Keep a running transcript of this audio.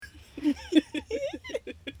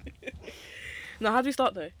No, how do we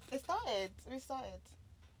start though? It started. We started.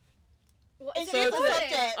 What is So it? the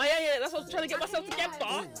subject. Oh yeah, that's what I was trying to get myself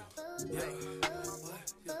together.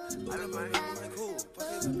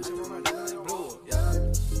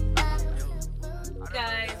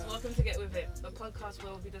 Guys, welcome to Get With It, a podcast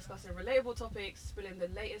where we'll be discussing relatable topics, spilling the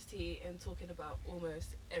latest tea, and talking about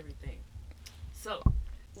almost everything. So,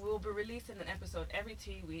 we'll be releasing an episode every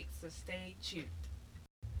 2 weeks, so stay tuned.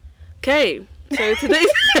 Okay, so today's...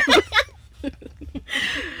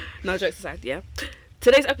 No, jokes aside, yeah.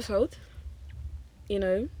 Today's episode,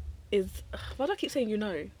 is... Why do I keep saying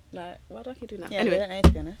Like, why do I keep doing that? Yeah, anyway. we don't know,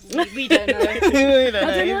 to be honest. We don't know. We don't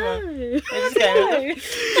I don't either. know. We're just going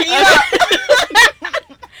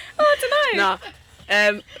I don't know.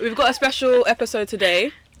 Nah, we've got a special episode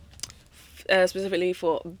today, specifically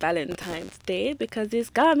for Valentine's Day, because it's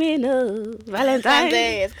coming up. Valentine's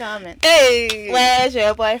Day is coming. Hey! Where's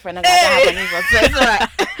your boyfriend? I don't have any, so it's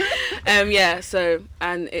alright. Yeah, so,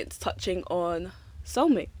 and it's touching on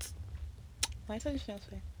soulmates. Why touch your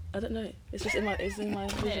face? I don't know. It's just in my vision.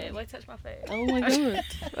 Why touch my face? Oh my god.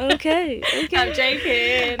 Okay. I'm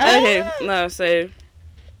joking. Okay, no, so,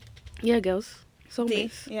 yeah, girls.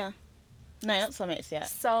 Soulmates. Yeah. No, not soulmates yet.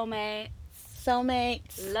 Soulmate,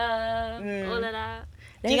 Soulmates. love, Mm. all of that.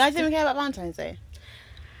 Do you guys even care about Valentine's Day?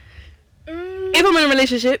 If I'm in a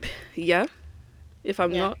relationship, yeah. If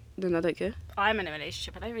I'm Yeah. not, then I don't care. I'm in a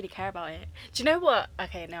relationship. I don't really care about it. Do you know what?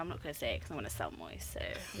 Okay, no, I'm not going to say it because I want to sound moist. So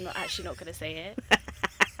I'm not going to say it.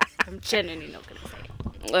 I'm genuinely not going to say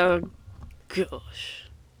it. Oh, gosh.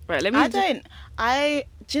 Right, let me...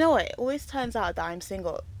 Do you know what? It always turns out that I'm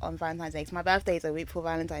single on Valentine's Day. 'Cause my birthday is a week before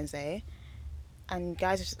Valentine's Day. And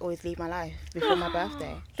guys just always leave my life before my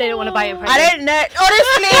birthday. They don't want to buy you a present. I don't know.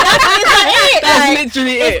 Honestly, that's That's it.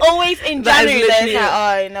 literally it. It's always in That is January that it's literally like,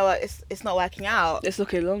 oh, you know what? It's not working out. It's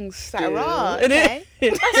looking long It's like, still. raw, Isn't okay.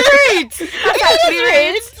 it? That's rude. That's actually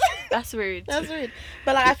rude. That's rude. That's rude.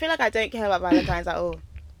 But like, I feel like I don't care about Valentine's at all.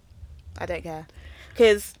 I don't care.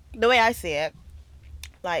 Because the way I see it,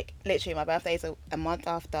 like, literally my birthday is a month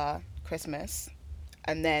after Christmas.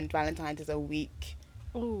 And then Valentine's is a week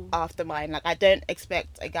Ooh. after mine. Like, I don't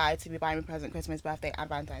expect a guy to be buying me a present Christmas, birthday, and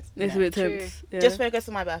Valentine's. It's a No. bit tense. Yeah. Just focus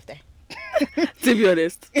on my birthday. to be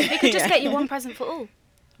honest. They could just Yeah. get you one present for all.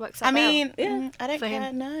 Works out I mean, Yeah. I don't For care.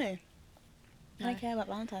 him. No. I No. don't care about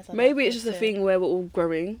Valentine's. like Maybe that. it's just a So- thing where we're all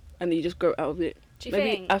growing and you just grow out of it. Do you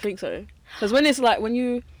Maybe think? I think so. Because when it's like when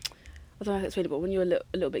you, I don't know how to explain it, but when you're a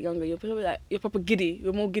little bit younger, you're probably like you're proper giddy.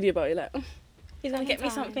 You're more giddy about it. Like, "Oh, he's gonna get me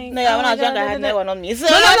Valentine." something. No, yeah, Oh when my I was God, younger, I had no one on me. So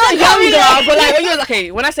No, not I younger, can't but like when you're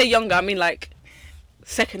okay. When I say younger, I mean like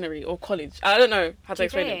secondary or college. I don't know how to Do you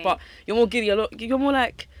explain it, think? but you're more giddy. You're more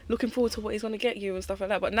like looking forward to what he's gonna get you and stuff like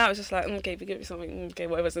that. But now it's just like, okay, if you give me something, okay,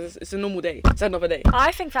 whatever. So it's a normal day. It's another day.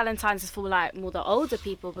 I think Valentine's is for like more the older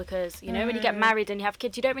people because you know when you get married and you have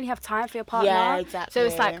kids, you don't really have time for your partner. Yeah, exactly. So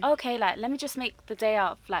it's like okay, like let me just make the day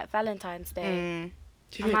out like Valentine's Day. Mm.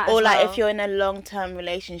 Do you I think? might Or as like well. if you're in a long-term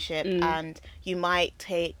relationship Mm. and you might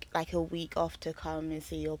take like a week off to come and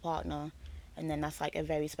see your partner, and then that's like a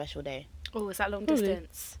very special day. Oh, is that long Probably.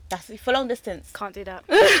 distance? That's for long distance. Can't do that.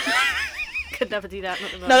 Could never do that.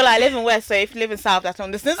 Not the No, like I live in West, so if you live in South, that's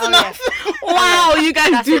long distance Oh, enough. Wow, you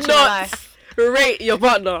guys That's do literally not life. rate your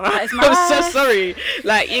partner. That is my I'm so life. sorry.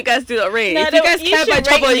 Like you guys do not rate. No, if you no, guys care should about each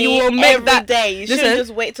rate other, me you will make every that day. You Listen, shouldn't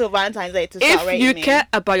just wait till Valentine's Day to start if rating you me. care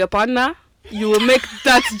about your partner, you will make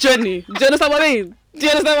that journey. Do you understand what I mean? Do you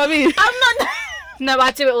understand what I mean? I'm not. No,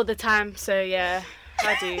 I do it all the time. So yeah,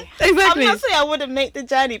 I do. Exactly. I'm not saying I wouldn't make the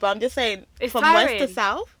journey, but I'm just saying It's from tiring. West to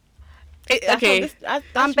South. Okay.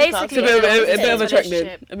 I'm basically It's a bit of Yeah, a bit of a track then.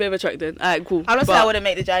 relationship. A bit of a track then. Alright, cool. I'm not saying I But- wouldn't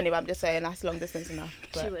make the journey, but I'm just saying that's long distance enough.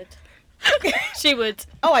 She But... would. She would.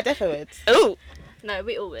 Oh, I definitely would. Oh. No,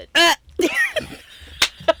 we all would.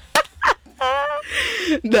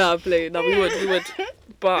 Nah, play. No, we would.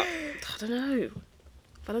 But I don't know.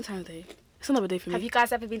 Valentine's Day. It's another day for me. Have you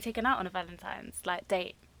guys ever been taken out on a Valentine's like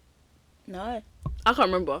date? No, I can't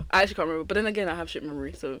remember. I actually can't remember. But then again, I have shit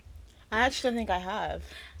memory, so. I actually don't think I have.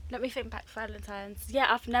 Let me think back. Valentine's. Yeah,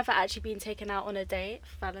 I've never actually been taken out on a date.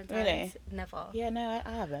 Valentine's. Really? Never. Yeah, no,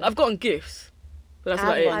 I haven't. I've gotten gifts. But that's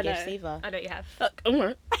I about haven't it. got I know. gifts either. I know you have.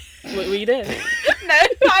 Alright. Were you there? No,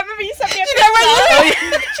 I remember you sent me a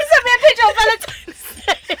picture. She sent me a picture of Valentine's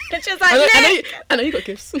Day. And she was like, I know you got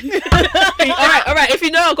gifts. Alright. If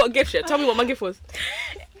you know I got gifts, yeah, tell me what my gift was.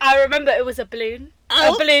 I remember it was a balloon.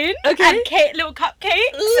 Oh, A balloon. okay. And cake, little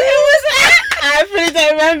cupcakes. I really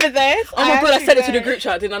don't remember this. Oh my god, I sent it to the group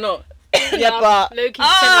chat, did I not? Yeah, but Low-key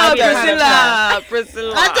Oh, sent me a picture.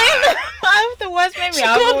 Priscilla. I don't know. I have the worst memory. She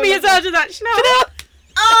called me as well, just like, Chanel.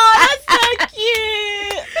 Oh, that's so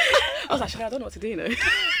cute. I was like, I don't know what to do, you know.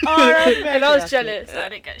 Oh, that's very And I was cute. jealous. I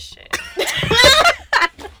didn't get shit.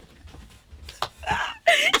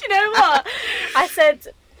 Do you know what? I said,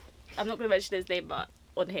 I'm not going to mention his name but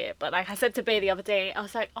on here, but like I said to Bay the other day, I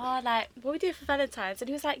was like, oh, like, what we do for Valentine's? And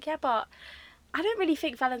he was like, yeah, but I don't really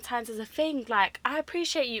think Valentine's is a thing. Like, I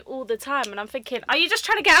appreciate you all the time. And I'm thinking, are you just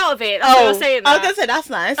trying to get out of it? That's what I was saying. I was That. going to say, that's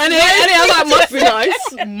nice. And then I was like, must be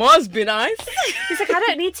nice. Must be nice. He's like, I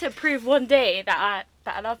don't need to prove one day that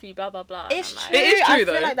I love you, blah, blah, blah. And It's I'm true. like, It is true, I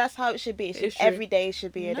though. feel like that's how it should be. It's true. Every day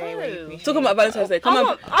should be a day where you No. appreciate Talking about Valentine's Day. Come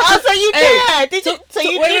on. Oh, so you Hey, care? Did you? So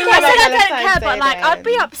you wait, do wait, I care wait, said about I don't Valentine's care, Day but like, I'd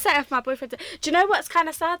be then? upset if my boyfriend. Do you know what's kind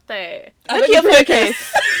of sad though? I Look bet at your you phone care.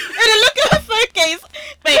 case. Look at her phone case.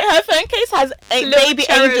 Wait, her phone case has Little baby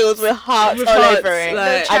cherubs. angels with hearts With all hearts, over it.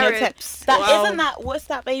 like- And it's Cherubs. that Wow. isn't that what's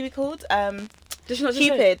that baby called? Did she not just say?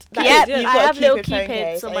 Cupid. That Yeah, is- you've I got a have little Cupid phone Cupids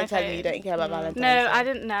case, on and my you're telling me you phone. don't care about Valentine's No, Day. I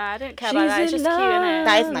didn't. No, I don't care She's about that. It's in just cute, love. innit?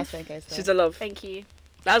 That is a nice phone case. Though. She's a love. Thank you.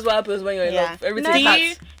 That's what happens when you're in Yeah. love. Everything No, do packs.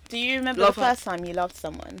 you do you remember Love the her. first time you loved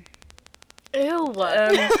someone? Ew.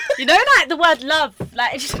 Um, You know, like the word love,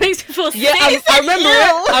 like it just makes me feel sick. Yeah, I remember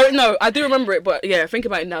Ew. it. No, I do remember it, but yeah, think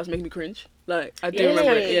about it now. It's making me cringe. Like I do Yeah,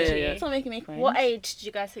 remember it. it's Yeah, cringy. yeah, It's not making me cringe. What age did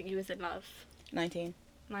you guys think you was in love? 19.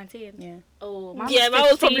 19. Yeah. Oh, yeah. Yeah, man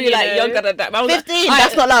was 15, probably you like know. younger than that. Man was 15. Like,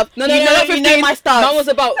 That's not love. No, no, you no, know, not 15. You know my stance. Man was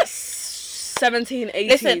about 17, 18.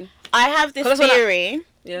 Listen, I have this 'Cause that's what theory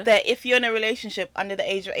Yeah. that if you're in a relationship under the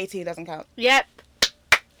age of 18, it doesn't count. Yep.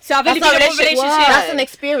 So I've That's only not been a in one relationship. relationship. That's an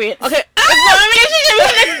experience. Okay. It's not a relationship.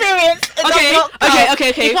 It's an experience. It does Okay, not count.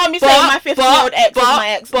 okay. You can't be saying my 15-year-old ex was my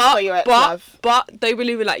ex before your ex, love. But they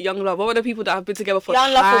believe in like young love. What are the people that have been together for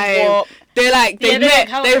Young love time? for what? They're like Yeah, they've they don't met.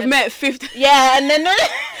 count They've it. met 15. Yeah, and then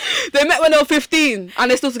They met when they were 15, and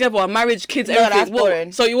they're still together. Marriage, kids, No, everything. that's What?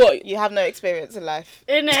 boring. So you what? you have no experience in life.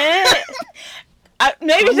 Innit?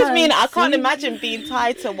 Maybe it's just Come me. on, I can't see? imagine being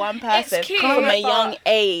tied to one person cute, from a but- young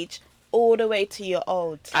age all the way to your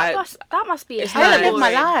old. I- that must be a It's I want nice. to live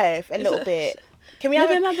my boring. life a little bit. Can we have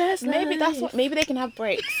Living a, my best maybe that's life. what maybe they can have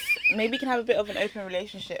breaks. Maybe you can have a bit of an open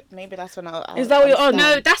relationship. Maybe that's when I'll Is that what you're on?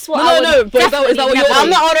 No, that's what No, I no, would no, but is that what definitely you're never on? I'm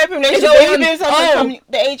do. not on an open relationship. that But what if you're you're doing something on?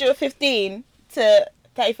 from the age of 15 to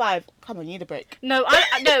 35, come on, you need a break. No,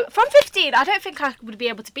 no. From 15, I don't think I would be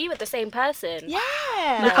able to be with the same person. Yeah.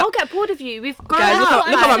 Like, I'll get bored of you. We've grown Guys, up.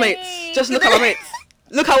 look at my like- mates. Just look at my mates.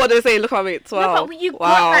 Look at what they say. Look at my mates. Wow. No, but you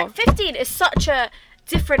wow. like 15 is such a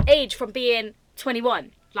different age from being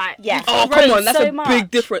 21. Like, Yeah. you've Oh, grown come on. That's so a much.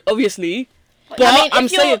 big difference, obviously. But I mean, I'm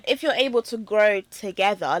if you're saying. if you're able to grow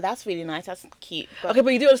together, that's really nice. That's cute. But, Okay,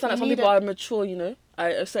 but you do understand that You some need people a- are mature, you know,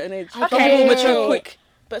 at a certain age. Some Okay. people mature quick.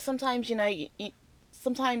 but sometimes you know, you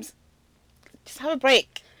sometimes just have a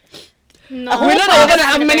break. No. We know that we're gonna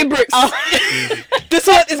have many bricks. Oh. This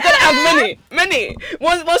one is gonna have many.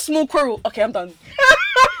 One small quarrel. Okay, I'm done.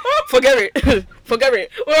 Forget it. Forget it.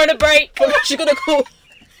 We're on a break. She's gonna call.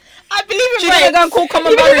 I believe in She's gonna go and call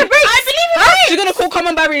Common You believe Barry. in breaks? I believe in breaks. She's gonna call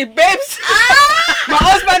Common Barry, babes. My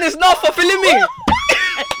husband is not fulfilling me.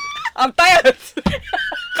 I'm tired.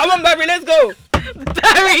 Come on, Barry, let's go.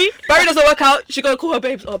 Barry doesn't work out. She gonna call her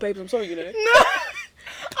babes. Oh, babes, I'm sorry, you know. No.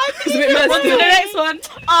 It's a bit messy. On to the next one.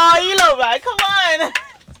 Oh, you lot, man. Come on.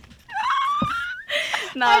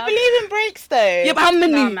 Nah. I believe in breaks, though. Yeah, but how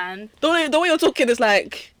many? Nah, man. The way you're talking is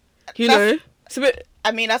like, you That's- know, it's a bit.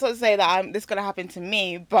 I mean, that's not to say that this is gonna happen to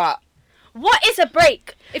me, but What is a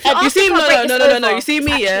break? If you're You see, asking for a break, no. it's You see over.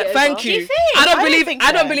 me, It's yeah. actually Thank over. you. Do you think? I don't I don't believe. think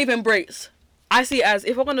I don't so. believe in breaks. I see it as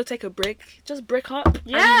if we're gonna take a break, just break up.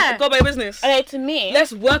 Yeah. And go about your business. okay, to me,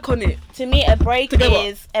 Let's work on it. a break Together.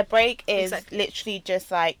 is Exactly. literally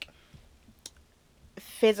just like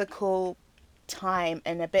physical time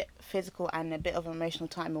and a bit of emotional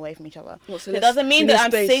time away from each other. What, so It let's- doesn't mean we that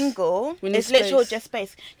need I'm space. single. We need It's literally space. just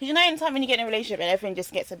space. Because you know, anytime when you get in a relationship and everything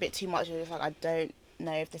just gets a bit too much, you're just like, I don't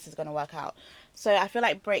know if this is gonna work out. So I feel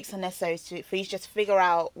like breaks are necessary for you to just figure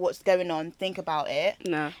out what's going on, think about it.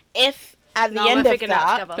 Nah. If at the No, end we're of figuring it out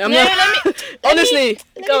that, together. I'm no, not- let me Honestly,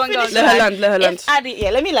 Go on, go on. finish let her mine. land. Let her land. If at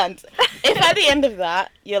the, let me land. If at the end of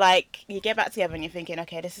that, you're like, you get back together and you're thinking,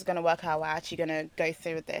 okay, this is going to work out, we're actually going to go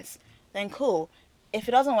through with this, then cool. If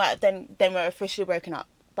it doesn't work, then we're officially broken up.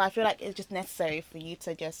 But I feel like it's just necessary for you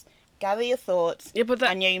to just gather your thoughts Yeah, but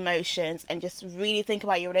that. and your emotions and just really think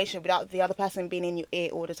about your relationship without the other person being in your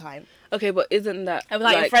ear all the time. Okay, but isn't that And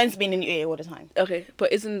without your friends being in your ear all the time. Okay,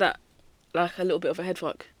 but isn't that like a little bit of a head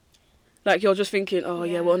fuck? Like you're just thinking, oh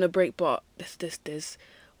yeah, Yeah. we're on a break, but there's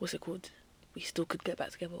what's it called? We still could get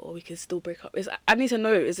back together, or we can still break up. I need to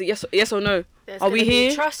know. Is it yes or no? There's Are we gonna be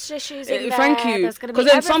here? Trust issues in there. Thank you. There's gonna be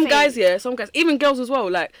Because then some everything. guys, some guys, even girls as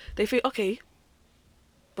well, like they feel okay,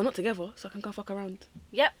 but not together, so I can go fuck around.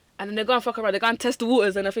 Yep. And then they go and fuck around. They go and test the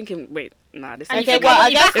waters, and they're thinking, wait, nah, this. And ain't you Okay, think good. well, I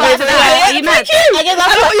you guess back that's to the that. Are you mad? I guess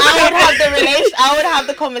that's what I would have the relation. I would have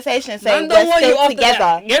the conversation saying Man don't we're want you still after together.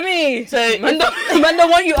 that. Get me? So man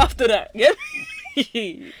don't want you after that. Get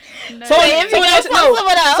me? No. So if you go else, fuck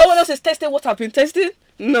someone else, someone else is testing what I've been testing.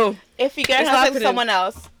 No. if you go and It's have not sex with happening. someone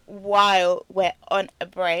else while we're on a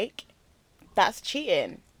break, that's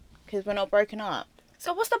cheating because we're not broken up.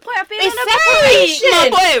 So what's the point of being It's on a break? separation. My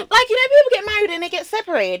boy. Like, you know, people get married and they get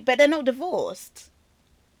separated, but they're not divorced.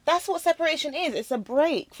 That's what separation is. It's a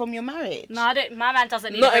break from your marriage. No, I don't. My man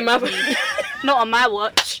doesn't need Not a in my. break from me. Not on my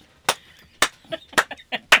watch.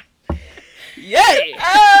 Yay!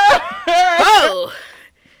 Oh.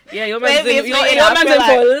 Yeah, your man's Maybe in, it's your, not in, your I man's feel in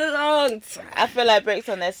for a long time. I feel like breaks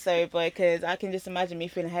are necessary, boy, because I can just imagine me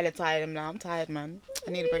feeling hella tired. I'm like, I'm tired, man.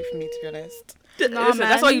 I need a break from you, to be honest. Nah, Listen,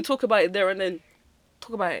 that's why man. you talk about it there and then.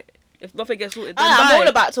 Talk about it. If nothing gets sorted, then I'm bye. all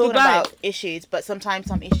about talking Goodbye. about issues, but sometimes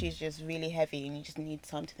some issues just really heavy and you just need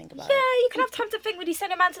time to think about Yeah, it. you can have time to think when you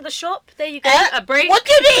send a man to the shop. There you go. Eh? A break. What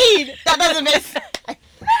do you mean? That doesn't make sense.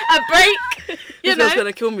 A break. You This girl's know.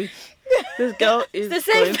 gonna kill me. This girl is the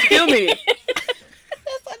same going to kill me.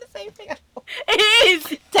 That's not the same thing. It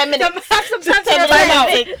is. 10 minutes. Some time to Time out.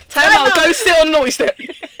 yourself. Time out. Go sit on notice there.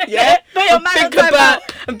 Yeah. Put your And man on think time about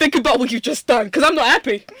out. and think about what you've just done because I'm not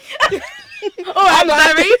happy. All right, I'm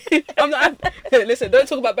not Barry. happy. I'm not happy. Hey, listen, don't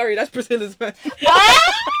talk about Barry. That's Priscilla's man.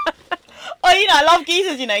 Oh, you know, I love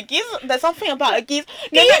geezers, you know. Geezers, there's something about a geezer.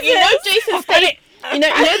 You know Jason Statham. You know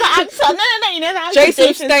the actor. No, you know the actor.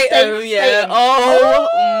 Jason Statham. Yeah. Statham.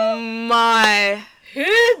 Oh my. Who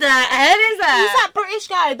the hell is Who's that? that British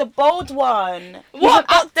guy, the bold one? He's What?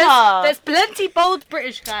 an actor. There's plenty bold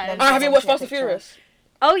British guys. No. Have you watched Fast and Furious?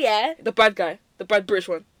 Oh yeah. The bad guy, the bad British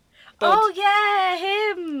one. Bold. Oh yeah,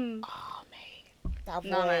 him. Oh, mate. That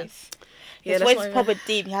No, man. voice. Yeah, His that's voice is why- proper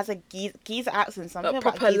deep. He has a geezer accent. Something A about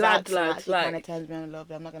proper geezer lad, accent actually like- kind of turns me on a little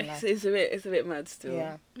bit. I'm not gonna lie. It's a bit mad still.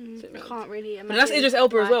 Yeah. I can't really imagine. But that's Idris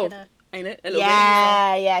Elba as well, liking a- ain't it? A little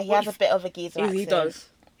Yeah, he What has a bit of a geezer bit. accent. He does.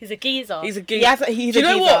 He's a geezer. He's a He geezer. has he's Do you a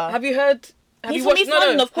know geezer. what? Have you heard? Have He's you from watched? East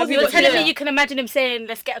London, of course Have you he You're was watched? telling Yeah. me you can imagine him saying,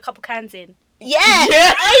 "Let's get a couple cans in." Yeah.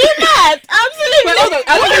 Yeah. Are you mad? Absolutely. Wait, hold on.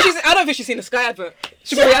 I don't think she's seen the Sky advert.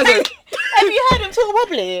 She probably hasn't. Have you heard him talk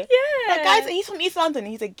wobbly? Yeah. That guy's, he's from East London.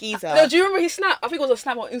 He's a geezer. No, do you remember his snap? I think it was a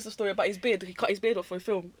snap on Insta story about his beard. He cut his beard off for a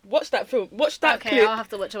film. Watch that film. Watch that Okay, clip. I'll have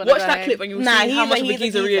to watch it when Watch I go that home. clip and you'll Nah, see how he's much a- of a he's a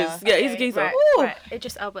geezer he geezer. is. Yeah, he's a Okay, geezer. Right, Ooh. right.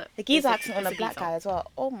 Idris Elba. The geezer He's accent on a he's black geezer. guy as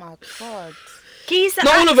well. Oh my god. Geezer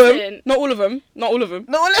Not all of them. accent. Not all of them. Not all of them.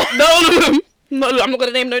 No, Not all of them. Not, I'm not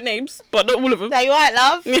gonna name no names, but not all of them. That you alright,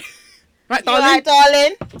 love? Right, You alright,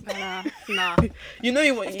 darling? darling? Nah. You know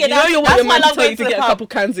you want. get You know that- you want that's your why I man to love tell going you to to the get a pub. couple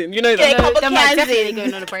cans in. You know Get a that. couple Them cans man definitely in.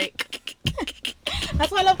 going on a break.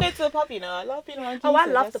 That's why I love going to the pub, you know. I love being around Oh, I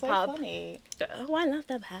geezers. love They're the so pub. Funny. Oh, I love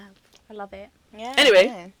them. I love it. Yeah. Anyway.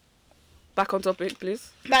 yeah. Back on topic,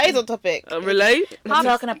 please. That is on topic. Relay. We're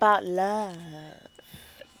talking about love.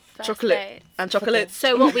 First Chocolate. date. And chocolates.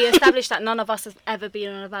 So what we established that none of us has ever been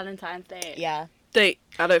on a Valentine's Day. Yeah. Date.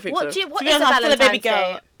 I don't think What so. what To is be a honest, I'm still a Valentine's baby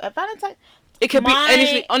girl. Day? A Valentine. It could be My-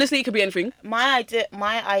 anything. Honestly, it could be anything. My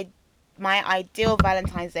ideal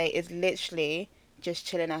Valentine's Day is literally just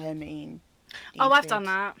chilling at home eating. Oh, I've done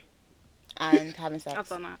that. And having sex. I've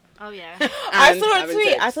done that. Oh yeah. I And saw a having tweet.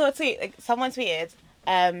 sex. I saw a tweet. Like, someone tweeted,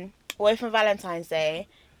 away from Valentine's Day,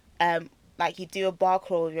 like you do a bar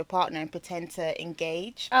crawl with your partner and pretend to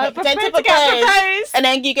engage, pretend to propose, and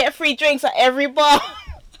then you get free drinks at every bar.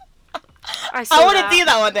 I saw I want that. to do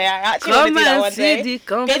that one day. I actually want to do that one day.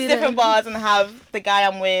 Go to different confidence. bars and have the guy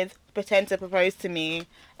I'm with pretend to propose to me,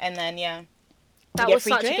 and then yeah. That get was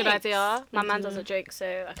free such a good drinks. idea. My man doesn't drink,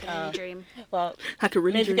 so I can Oh. only dream. Well, I could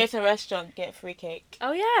really need to do. go to a restaurant, get free cake.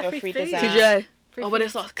 Oh yeah, Or free free food. dessert. TGI. Free Oh, but they food.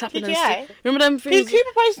 start clapping and TGI? stuff. Remember them Who things?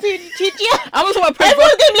 proposed to TGI? I'm also a Everyone's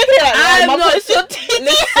gonna be looking at that. I'm My not- proposed to TGI.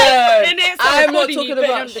 Listen, Innit? So I'm not recording you talking putting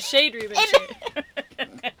about. on the shade room and shit.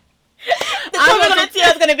 The topic on the tea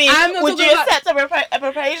is going to be, I'm not would you talking about- accept a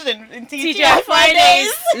proposition in TGI, TGI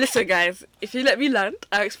Fridays? Listen, guys. If you let me land,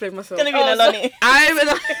 I'll explain myself. It's going to be Oh, an Alani. I'm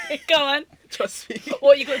in Go on. Trust me.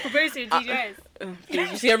 What you got to propose to in TGI's?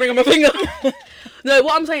 Please, you see a ring on my finger. No,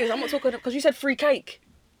 what I'm saying is I'm not talking because you said free cake.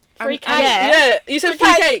 Free cake. Yeah. You said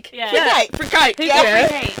Free free cake. cake. Yeah. Free cake. Free cake. Who Yeah. got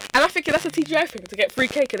free cake? And I think that's a TGI thing to get free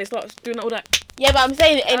cake and they start doing all that. Yeah, but I'm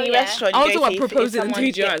saying any yeah. restaurant I you was go talking to, about proposing in if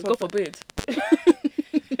someone TGIs. gets God forbid.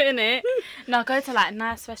 Innit? No, go to like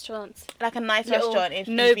nice restaurants. like a nice Little restaurant if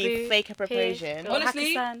Nobu you fake a here, proposition. or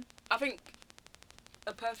Honestly, Hakkasan. I think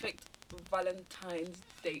a perfect Valentine's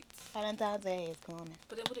date. Valentine's Day is gone.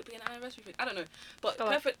 But then would it be an anniversary thing? I don't know. But Go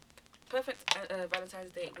on. perfect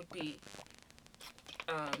Valentine's date would be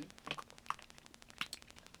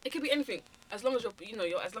It could be anything. As long as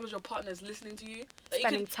as long as your partner's listening to you. Like,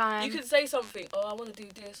 Spending time. You could say something. Oh, I want to do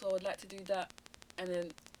this, or I would like to do that, and then.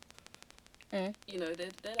 Mm.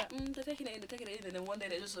 They're like, they're taking it in, and then one day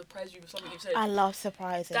they just surprise you with something you've said. I love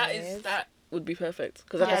surprises. That would be perfect.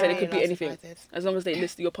 Because like Yeah, I said, I it could really be love anything. surprises. As long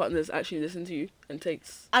as your partners actually listen to you and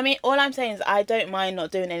takes. I mean, all I'm saying is I don't mind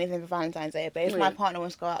not doing anything for Valentine's Day, but if my Yeah. partner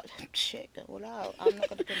wants to go out, shit, go all out. I'm not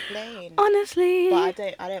gonna complain. Honestly. But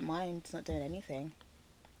I don't mind not doing anything.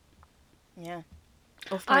 Yeah.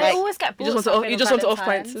 I Like, always get you bought just want to off- something you on just want to off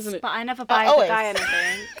Valentine's, pints, isn't it? But I never buy the always. guy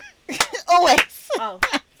anything. Always. Oh,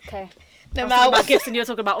 okay. No I was talking matter about what. gifts and you're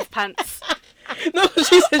talking about off pants. No, she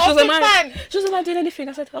said she Off doesn't the mind. fan. She doesn't mind doing anything.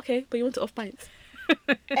 I said, okay, but you want to off pints.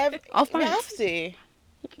 Off We pints. have to.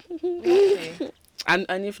 We have to.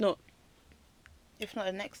 And if not, If not,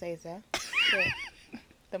 the next day is there. Sure.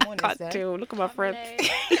 The morning's there. deal. Look at my friend. What's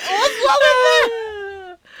wrong with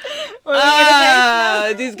that? What were you gonna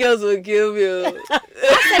say? These girls will kill you.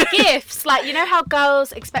 I said gifts. Like, you know how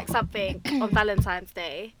girls expect something on Valentine's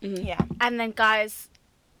Day, Yeah. and then guys,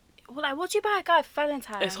 well, like, what do you buy a guy for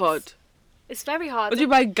Valentine's? It's hard. It's very hard. What do you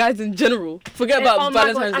buy guys in general? Forget about Oh my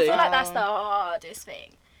God, Valentine's I Day. feel like that's the hardest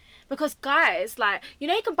thing. Because guys, like, you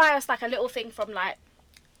know, you can buy us like a little thing from like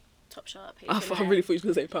Topshop. I really thought you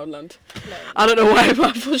were going to say Poundland. No. I don't know why, but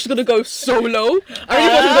I thought she was going to go so low. I really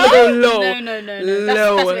thought she was going to go low. No.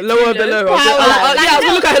 Low, That's lower too below. low. Poundland. Yeah, I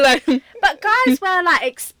was look at her like. But guys wear like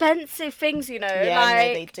expensive things, you know. Yeah, like,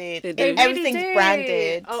 no, they do. They do. they really Everything's do.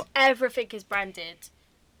 branded. Oh, everything is branded.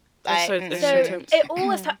 Like, so- mm. it's So intense. it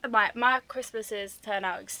always like my Christmases turn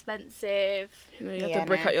out expensive. You know, you have Yeah, to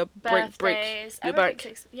break no. out your Birthdays, your bank.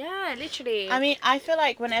 everything's yeah, literally. I mean, I feel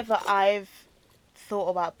like whenever I've thought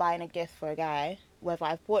about buying a gift for a guy, whether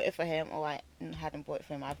I've bought it for him or I hadn't bought it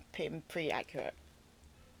for him, I've been pretty accurate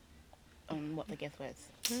on what the gift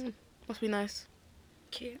was. Must be nice.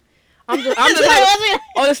 cute. I'm just like,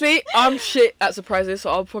 honestly, I'm shit at surprises, so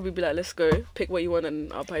I'll probably be like, let's go, pick what you want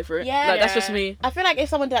and I'll pay for it. Yeah. Like, that's just me. I feel like if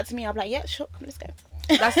someone did that to me, I'd be like, yeah, sure, come, let's go.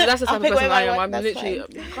 That's the type I'll of pick person whatever I I am. want, I'm that's literally.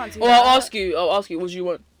 fine. Can't do Or that. I'll ask you, what do you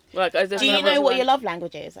want? Like, is there Do you something know what else your love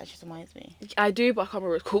language is? That just reminds me. I do, but I can't remember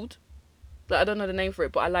what it's called. Like, I don't know the name for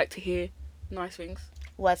it, but I like to hear nice things.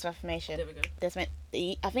 Words of affirmation. There we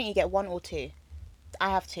go. I think you get one or two. I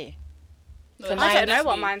have two. No, So that's- I don't know that's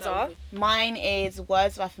what me. mine's That are. was me. Mine is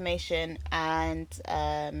words of affirmation and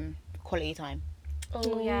quality time.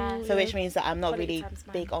 Oh yeah. So which means that I'm not Quality really time's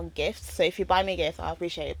mine. big on gifts. So if you buy me a gift, I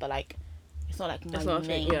appreciate it, but like, it's not like my It's not a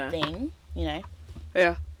thing, main yeah. thing. You know,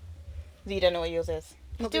 Yeah. you don't know what yours is.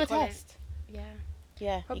 Probably Do a quality. test. Yeah.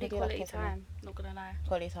 Yeah, you Probably can do that quality test on time. Not gonna lie. it.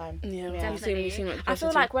 Quality time. Yeah, Yeah. you seem like the I feel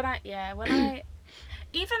person like too. when I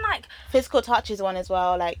even like Physical touch is one as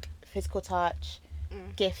well. Like physical touch,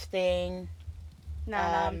 Mm. gifting. no,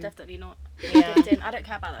 I'm Um, definitely not. Yeah. Gifting. I don't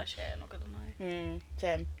care about that shit. I'm not gonna lie.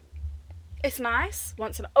 Same. It's nice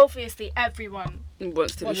once and obviously everyone,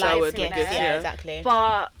 Wants to be Well, showered life with gifts, gifts. Yeah, Yeah. exactly.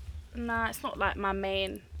 but nah, it's not like my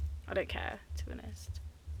main. I don't care, to be honest.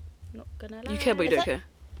 Not gonna lie. You care, but you Is don't care.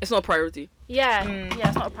 It's not a priority. Yeah, Mm. yeah,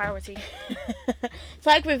 it's not a priority. It's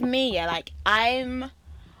like with me, yeah, like I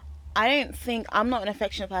don't think I'm not an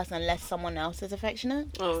affectionate person unless someone else is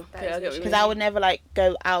affectionate. Oh, That okay, is I get what you Because mean. I would never like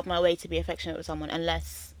go out of my way to be affectionate with someone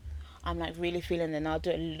unless I'm like really feeling it. And I'll do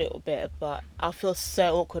it a little bit, but I'll feel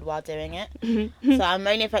so awkward while doing it. So I'm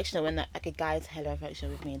only affectionate when like a guy's hella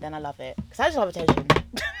affectionate with me. Then I love it because I just love attention.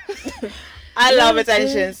 I love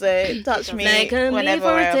attention, so touch me whenever,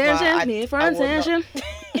 wherever. I will not-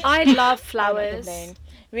 I love I will not flowers. complain.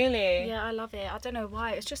 Really? Yeah, I love it. I don't know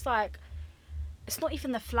why. It's just like, it's not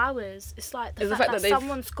even the flowers. It's like the It's the fact, fact that that they've-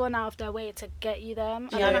 someone's gone out of their way to get you them.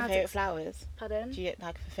 Do I you don't have know your how favourite to... flowers? Pardon? Do you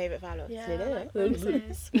like a favourite flowers? Yeah, Do you do like it?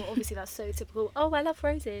 roses. Well, obviously that's so typical. Oh, I love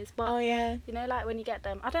roses. But, Oh yeah. you know, like when you get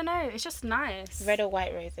them, I don't know. It's just nice. Red or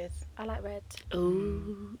white roses? I like red.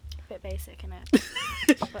 Ooh. Bit basic,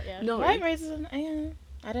 innit? But yeah. No. White roses, yeah.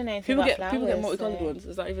 I don't know anything People about get flowers. multicolored so- ones.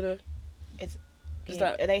 Is that even a? Is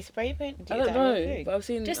Yeah. that? Are they spray paint? Do I you don't get that on your know. food? But I've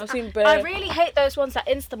seen Just, bare. I really hate those ones that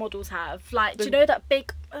Insta models have. Like, do you The- know that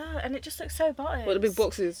big, and it just looks so buttered. What, the big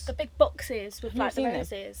boxes? The big boxes with I've not like the seen them.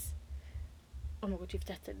 roses. Oh my god, you've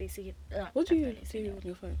definitely seen. What do you definitely see seen on it.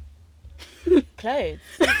 your phone? Clothes.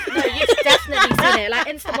 No, you've definitely seen it. Like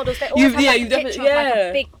Insta models, they always You've- have yeah, like, you've a definitely- picture of like yeah.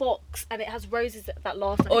 a big box, and it has roses that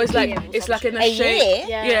last. Or it's a like year or it's some like in shit. a A shape. year?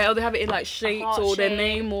 Yeah. Yeah, or they have it in like shapes heart or their shape.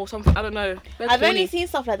 name or something. I don't know. They're I've corny. only seen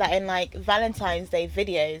stuff like that in like Valentine's Day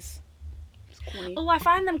videos. It's corny. Oh, I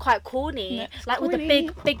find them quite corny. Yeah, it's like with the corny.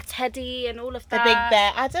 big teddy and all of The that. big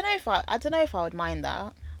bear. I don't know if I would mind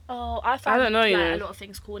that. Oh, I find don't know, like, you know. a lot of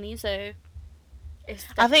things corny. So it's.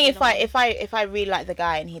 I think definitely if I really like the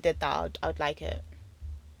guy and he did that, I would like it.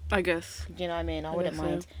 I guess. Do you know what I mean? I I wouldn't guess so.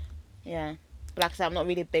 mind. Yeah. But like I said, I'm not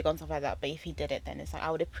really big on stuff like that. But if he did it, then it's like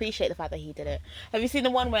I would appreciate the fact that he did it. Have you seen the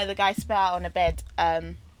one where the guy spelled out on a bed,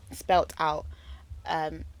 spelt out,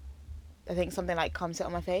 I think something like "come sit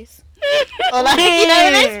on my face," or like you know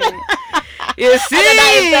what they spell? You see?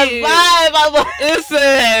 I don't know, it's the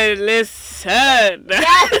vibe. Listen.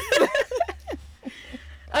 Yes.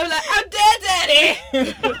 I'm like, I'm dead,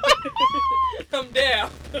 daddy. I'm there.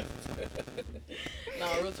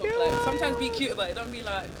 No, real talk. Like, sometimes be cute about it. Don't be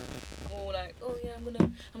like, oh yeah, I'm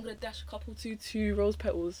gonna dash a couple two rose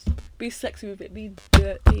petals. Be sexy with it. Be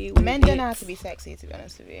dirty with Men it. don't know how to be sexy, to be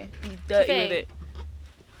honest with you. Be dirty think? with it.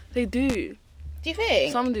 They do. Do you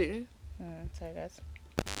think? Some do. Sorry guys.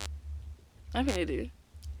 I think they do.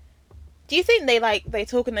 Do you think they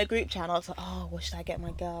talk in their group channel? It's like, oh, what should I get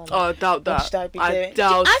my girl? Oh, I doubt What that. should I be I doing?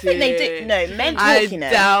 doubt I think they it. do. No, men talk, I you know.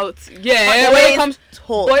 doubt. But Yeah, the when way it comes,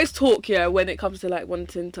 talk. boys talk. Yeah, when it comes to like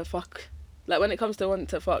wanting to fuck, like when it comes to wanting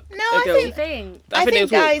to fuck. No, a I girl, What do you think? I think they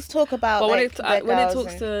talk. guys talk about But like, their when it girls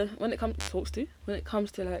talks and- to when it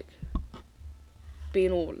comes to like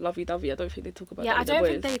being all lovey dovey, I don't think they talk about. Yeah, that I with their don't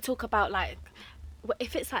think boys. they talk about like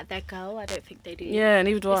if it's like their girl. I don't think they do. Yeah,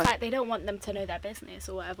 neither do I. It's like they don't want them to know their business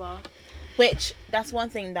or whatever. Which that's one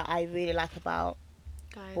thing that I really like about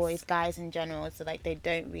Guys. guys in general, is that like they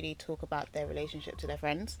don't really talk about their relationship to their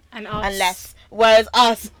friends, And us. whereas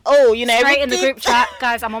us, oh, you know, straight in the everything- group chat,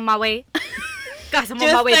 guys, I'm on my way. Guys, I'm on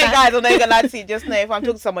Just my know, way back. guys, I'm not gonna lie to you. Just know if I'm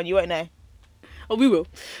talking to someone, you won't know. Oh, we will.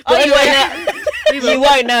 Oh, you anyway, won't know. You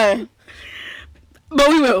won't know. But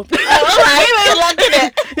we will. Alright, look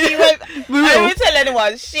at it. You won't. We I will. won't tell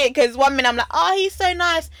anyone shit, because one minute I'm like, oh, he's so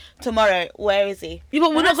nice. Tomorrow, where is he? Yeah,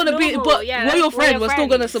 but we're not That's gonna be. normal, But yeah, we're your we're friend. your We're still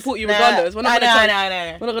gonna friends. support you Nah, regardless. We're not I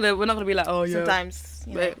gonna. know. We're not gonna be like, oh yeah. Sometimes,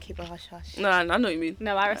 you know, But- keep a hush hush. Nah, I know what you mean.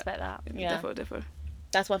 No, I respect that. Yeah. Defo.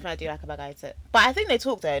 That's one thing I do like about guys. But I think they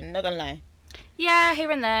talk though, not gonna lie. Yeah,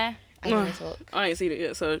 here and there. I think they talk. I ain't seen it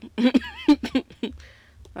yet, so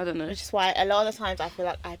I don't know. Which is why a lot of the times I feel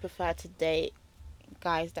like I prefer to date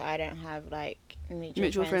guys that I don't have like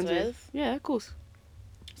mutual friends with. Yeah, of course.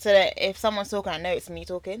 So that if someone's talking, I know it's me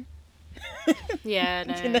talking. Yeah,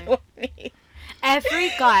 no. Do you know what I mean? Every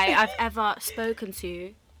guy I've ever spoken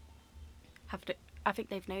to, I think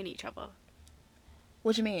they've known each other.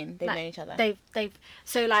 What do you mean? They've Like, known each other.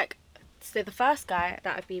 So the first guy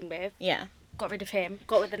that I've been with, Yeah. got rid of him,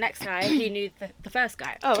 got with the next guy who knew the first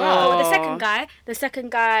guy. Oh, Got with wow. the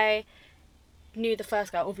second guy knew the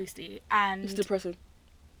first guy, obviously, and It's depressing.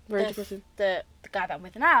 Very the, depressing. the guy that I'm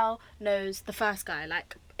with now knows the first guy.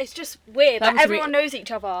 Like, it's just weird. Happened Like, to me- everyone knows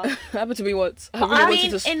each other. That happened to me once. I But really I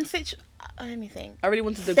wanted mean, to. in such. Let me think. I really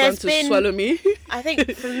wanted the There's gun to been- swallow me. I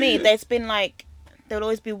think for me, there's been like there'll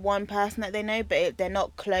always be one person that they know, but they're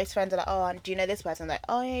not close friends. They're like, oh, do you know this person? I'm like,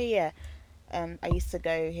 oh yeah. I used to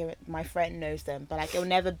go here. My friend knows them, but like it'll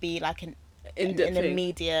never be like an In-depth thing.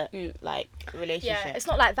 immediate Yeah. like relationship. Yeah, it's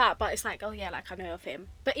not like that, but it's like, oh yeah, like I know of him.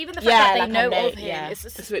 But even the fact Yeah, that they like, I know, know- of him, yeah. it's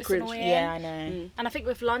It's a bit cringe. annoying. Yeah, I know. Mm. And I think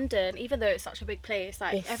with London, even though it's such a big place,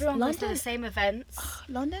 like It's everyone goes to London. the same events.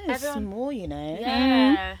 London is Everyone- small, you know.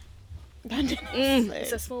 Yeah, London Mm. is so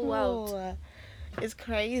It's a small world. small. It's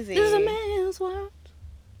crazy. This is a man's world.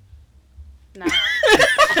 nah,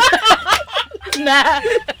 nah,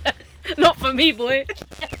 not for me, boy.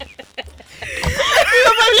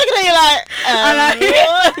 You're probably looking at you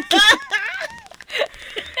like,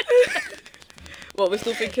 What, we're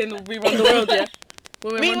still thinking we run the world, yeah?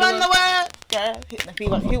 When we run the world. Yeah. Who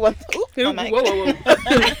won? Ooh, Whoa, my mic. whoa,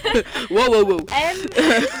 whoa, whoa. Whoa.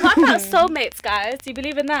 What about soulmates, guys? Do you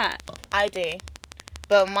believe in that? I do.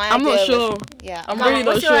 But my I'm not idea sure. was, yeah. I'm Come really on,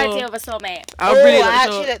 not what's sure. your idea of a soulmate? I'm really I not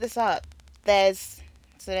actually sure. looked this up. There's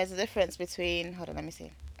a difference between, hold on, let me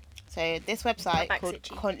see. So this website back's called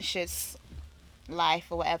itchy. Conscious Life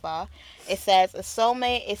or whatever, it says a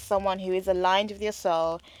soulmate is someone who is aligned with your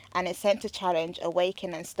soul and is sent to challenge,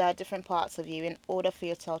 awaken and stir different parts of you in order for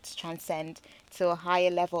your soul to transcend to a higher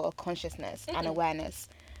level of consciousness and awareness.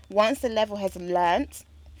 Once the level has learnt,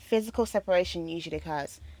 physical separation usually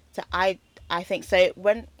occurs. So I think so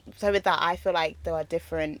with that I feel like there are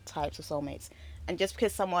different types of soulmates. And just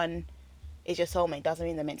because someone is your soulmate doesn't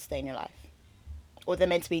mean they're meant to stay in your life. Or they're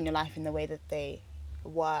meant to be in your life in the way that they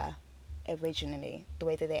were originally, the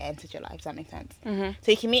way that they entered your life. Does that make sense? Mm-hmm.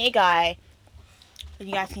 So you can meet a guy and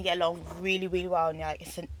you guys can get along really, really well and you're like,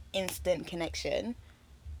 it's an instant connection.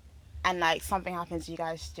 And like something happens, you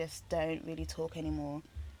guys just don't really talk anymore.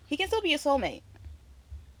 He can still be your soulmate.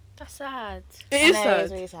 That's sad. It is I know, sad.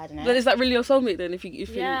 It's really sad, isn't it? But is that really your soulmate then? If you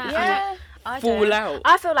Yeah. I fall don't. out.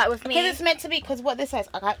 I feel like with me, Because it's meant to be, because what this says,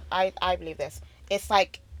 I believe this, it's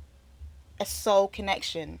like a soul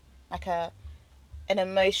connection, like a an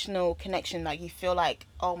emotional connection. Like you feel like,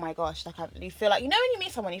 oh my gosh, like you feel like, you know, when you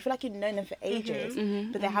meet someone, you feel like you've known them for ages,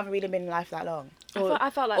 but they haven't really been in life that long. I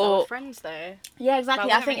felt like they were friends though. Yeah, exactly.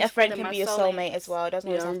 But I I think a wouldn't friend really can call be a them my soulmate as well. It doesn't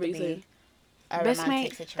always have to be a Best romantic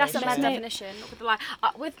mate. situation. That's the best definition.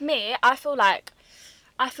 With me, I feel like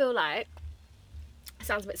it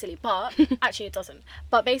sounds a bit silly, but actually it doesn't.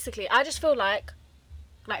 But basically, I just feel like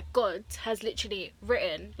God has literally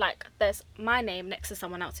written, like, there's my name next to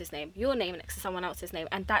someone else's name, your name next to someone else's name,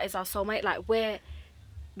 and that is our soulmate. Like, we're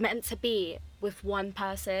meant to be with one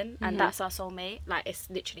person, and that's our soulmate. Like, it's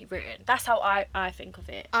literally written. That's how I think of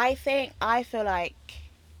it. I feel like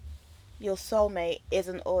your soulmate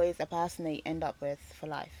isn't always a person that you end up with for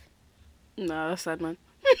life. No, that's sad, man.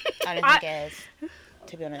 I don't think it is,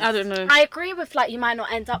 to be honest. I don't know. I agree with, like, you might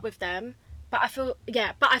not end up with them, but I feel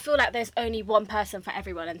like there's only one person for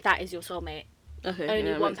everyone, and that is your soulmate. Okay.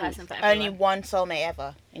 Only yeah, one makes sense. person for everyone. Only one soulmate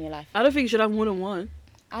ever in your life. I don't think you should have more than one.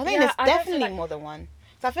 I think Yeah, there's I don't feel definitely like- more than one.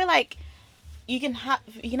 So I feel like you can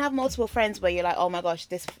have multiple friends where you're like, oh my gosh,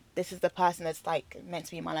 this is the person that's like meant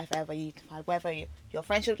to be in my life forever. You decide whether your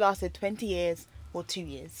friendship lasted 20 years or 2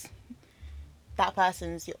 years. That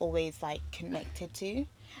person's you're always like connected to,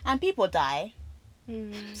 and people die.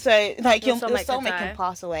 So like your soulmate could soulmate die. can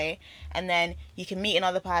pass away, and then you can meet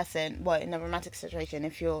another person. Well, in a romantic situation,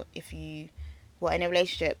 if you were in a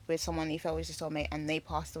relationship with someone you felt was your soulmate and they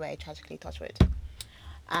passed away tragically, touch wood,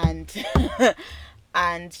 and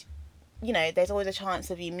and you know, there's always a chance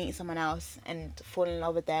of you meeting someone else and falling in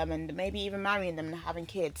love with them and maybe even marrying them and having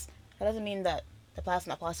kids. That doesn't mean that the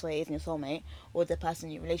person that passed away isn't your soulmate, or the person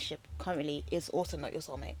in your relationship currently is also not your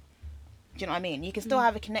soulmate. Do you know what I mean? You can still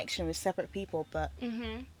have a connection with separate people, but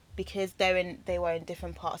because they were in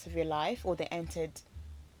different parts of your life, or they entered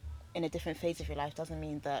in a different phase of your life, doesn't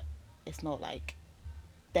mean that it's not like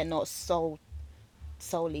they're not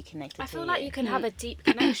solely connected. I to feel like you can have a deep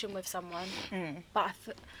connection with someone, but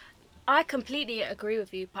I completely agree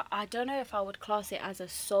with you, but I don't know if I would class it as a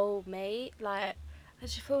soulmate. Like, I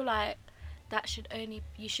just feel like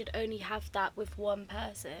you should only have that with one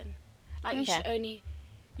person. Like, Okay.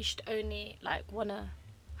 you should only like wanna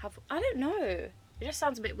have. I don't know. It just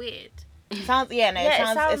sounds a bit weird. It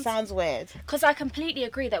sounds weird. Because I completely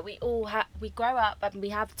agree that we grow up and we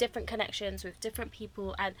have different connections with different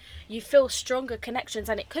people, and you feel stronger connections,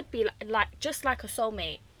 and it could be like just like a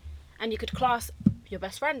soulmate, and you could class your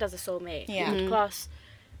best friend as a soulmate. Yeah. You could class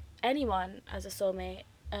anyone as a soulmate.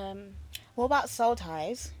 What about soul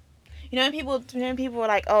ties? You know, when people are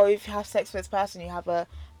like, oh, if you have sex with this person, you have a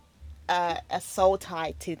soul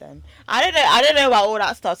tie to them. I don't know about all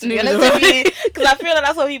that stuff, to be honest with you, because I feel like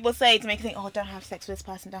that's what people say to make you think, oh, don't have sex with this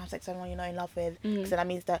person, don't have sex with anyone you're not in love with, because that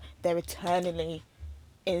means that they're eternally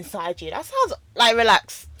inside you. That sounds like,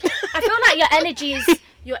 relax. I feel like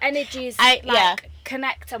your energies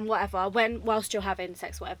connect and whatever whilst you're having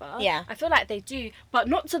sex, whatever. Yeah. I feel like they do, but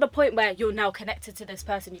not to the point where you're now connected to this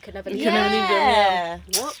person. You can never leave. can never leave them,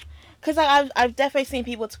 Yeah. What? Because like, I've definitely seen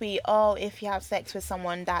people tweet, oh, if you have sex with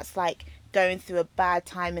someone that's like going through a bad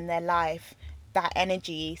time in their life, that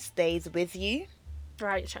energy stays with you.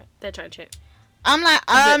 Right, they're trying to. I'm like,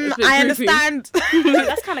 It's a bit I creepy. understand.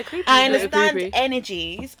 That's kind of creepy. I though. understand creepy.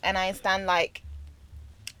 energies, and I understand like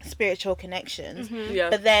spiritual connections, Yeah.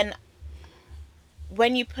 but then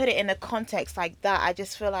when you put it in a context like that, I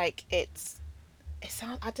just feel like it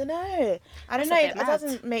sounds, I don't know. That's a It bit mad.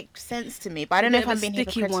 doesn't make sense to me. But I don't know if I'm being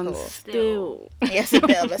sticky hypocritical. one still. Yes, a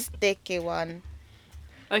bit of a sticky one.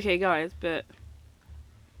 Okay, guys, but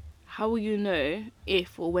how will you know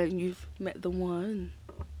if or when you've met the one?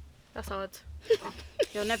 That's hard.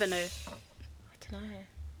 You'll never know. I don't know.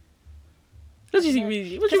 What do you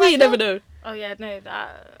mean? What do 'Cause you I mean you never feel- know? Oh yeah, no,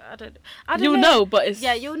 that I don't. You'll know, but it's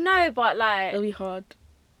Yeah, you'll know, but like, it'll be hard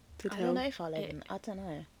to I tell. don't know if I'll ever. I don't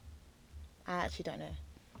know. I actually don't know.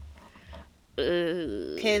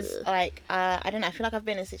 Because Because, like, I don't know. I feel like I've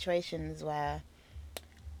been in situations where,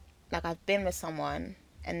 like, I've been with someone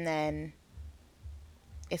and then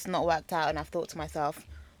it's not worked out, and I've thought to myself,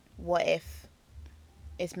 what if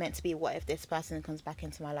it's meant to be? What if this person comes back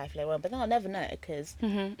into my life later on? But then I'll never know, because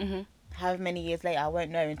however many years later, I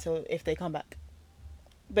won't know until if they come back.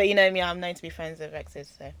 But you know me, I'm known to be friends with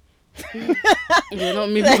exes, so. yeah, not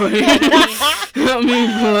me, boy. Not me,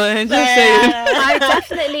 boy. Just saying. I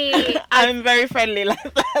definitely. I'm very friendly like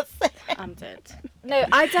that. So. I'm dead. No,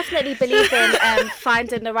 I definitely believe in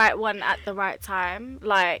finding the right one at the right time.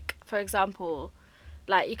 Like, for example,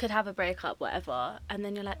 like you could have a breakup, whatever, and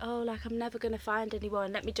then you're like, oh, like I'm never gonna find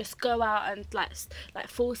anyone. Let me just go out and like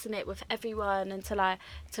forcing it with everyone until I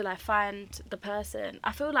find the person.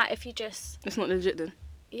 I feel like if you just It's not legit then.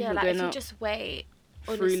 yeah, You're like going if you out. just wait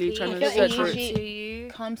Honestly, trying I to feel search it for usually- it. to you.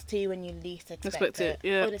 comes to you when you least Expect it,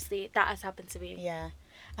 yeah. Honestly, that has happened to me. Yeah.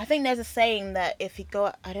 I think there's a saying that if you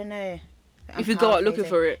go, I don't know. If you go out looking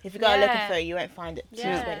for it. If you go out looking Yeah. for it, you won't find it. So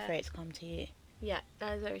just wait Yeah. for it to come to you. Yeah,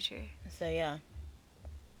 that is very true. So yeah.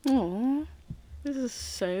 Aww, this is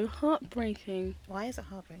so heartbreaking. Why is it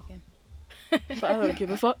heartbreaking? But I don't give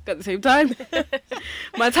a fuck at the same time.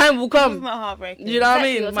 My time will It's come. not heartbreaking. You know what I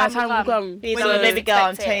Exactly, mean? your My time will time will come. come. Please, When I'm you a baby girl. I'm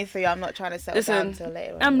expect it. 23. I'm not trying to settle down Listen, until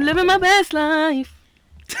later. I'm living my best life.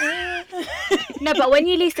 No, but when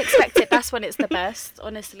you least expect it, that's when it's the best,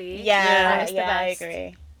 honestly. Yeah, It's the yeah, I best.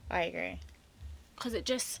 agree. I agree. Because it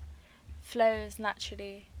just flows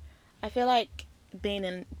naturally. I feel like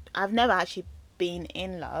I've never actually been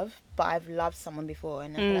in love, but I've loved someone before,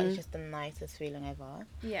 and I feel like it's just the nicest feeling ever.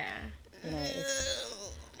 Yeah. You know, it's.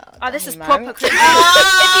 Oh, this is man. proper cringe.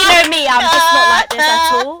 If you know me, I'm just not like this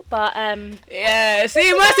at all. But Yeah,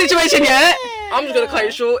 see my situation, yeah? I'm just gonna cut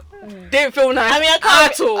it short. Didn't feel nice I mean, I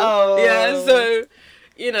can't- at all. Oh. Yeah, so,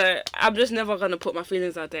 you know, I'm just never gonna put my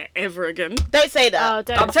feelings out there ever again. Don't say that. oh,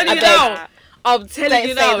 don't. I'm telling you I now. beg. I'm telling Don't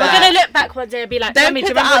you say now. that. We're Like, gonna look back one day and be like, Don't Dummy, do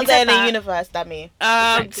put you it remember out when you there said in the that? universe, dummy.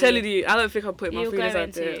 I'm Exactly. telling you, I don't think I'm putting my You're feelings going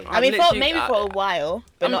out there. to. I mean, literally- maybe for a while,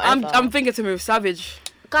 but not I'm ever. thinking to move savage.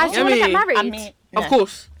 Guys, do you want to Yummy. get married? I mean, Of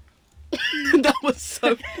course. That was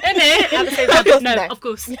so. Innit? At the same Of time, course no, not. of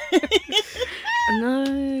course.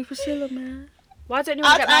 No, Priscilla, man. Why don't you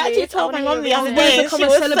want I to get married? actually told my mum the other willing day, to and come she and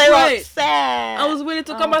was so celebrate. upset. I was willing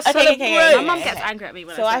to come and Okay, celebrate. okay. My mum gets angry at me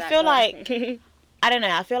when So I I say feel that, like I don't know.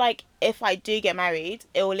 I feel like if I do get married,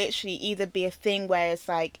 it will literally either be a thing where it's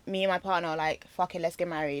like me and my partner are like, fuck it, let's get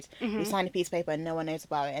married. We sign a piece of paper and no one knows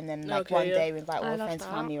about it, and then like Okay, one yeah. day we invite I all love friends,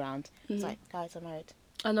 that. family around. It's like, guys, I'm married.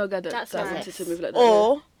 I know, God, That's that nice. wanted to move like that.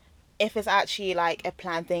 Or if it's actually like a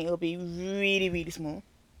planned thing, it'll be really, really small.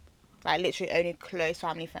 Like literally only close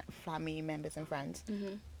family members and friends.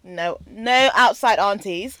 No outside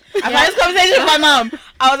aunties. I've had this conversation with my mum.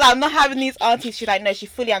 I was like, I'm not having these aunties. She's like, no, she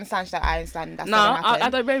fully understands. She's like, I understand. That's No, not gonna happen. I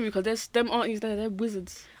don't blame you because there's them aunties there. They're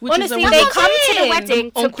wizards. Witches honestly, and they wizards. come to the saying.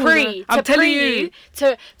 wedding to Uncles, I'm telling you.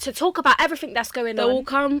 to talk about everything that's going They will on.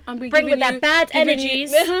 come and Bring giving with their you, bad giving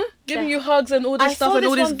energies. giving you hugs and all this I stuff saw and this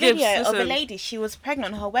all these one gifts. video of a Listen. lady. She was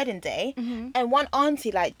pregnant on her wedding day, and one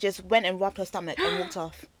auntie like just went and rubbed her stomach and walked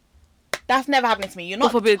off. That's never happened to me. You're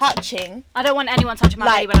not God forbid. touching. I don't want anyone touching my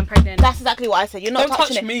Like, belly when I'm pregnant. That's exactly what I said. You're not Don't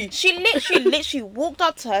touching touch it. me. She literally walked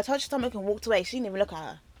up to her, touched her stomach, and walked away. She didn't even look at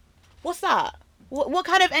her. What's that? What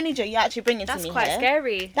kind of energy are you actually bringing to That's me quite here?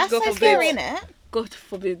 scary. That's God so forbid. scary, isn't it? God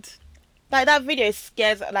forbid. Like that video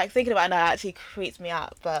scares. Like thinking about it now actually creeps me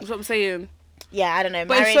out. But That's what I'm saying. yeah, I don't know.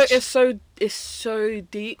 But Marriage. it's so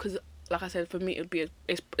deep because, like I said, for me it'd be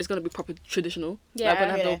it's gonna be proper traditional. Yeah. like, we're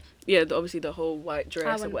gonna have Yeah. obviously the whole white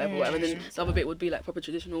dress or wouldn't- whatever, and then the other bit would be like proper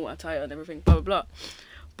traditional attire and everything, blah blah blah.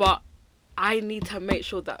 But I need to make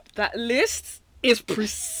sure that that list is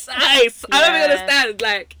precise. I don't even Yeah. understand.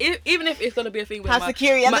 Like even if it's gonna be a thing with Have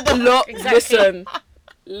security at the door. look, Exactly.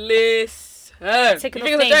 listen. Taking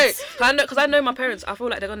You off think things. it's a joke? Because I know my parents. I feel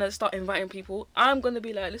like they're gonna start inviting people. I'm gonna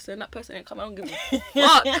be like, listen, that person ain't coming. I don't give a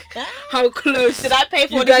fuck how close. Did I pay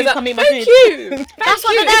for You this? guys You are. come eat my Thank food? you. That's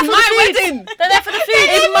what you. they're there It's for my the food. wedding. They're there for the food.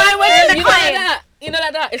 It's my wedding. They're You know like crying. that. You know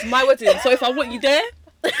like that. It's my wedding. So if I want you there,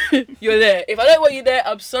 you're there. If I don't want you there,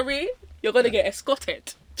 I'm sorry. You're gonna get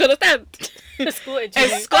escorted. Do you understand? Escorted you.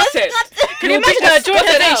 Escorted. Can you imagine her joining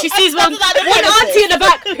her day? She sees one auntie in the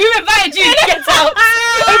back. Who invited you? Gets out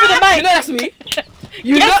over the mic. You know that's me.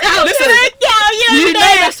 You know. out. Listen. You know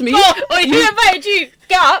that's me. Or who invited you?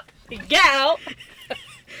 Get up. Get out.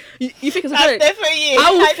 You think it's a That's joke? different. You.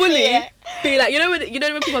 I will Actually, fully yeah. be like, you know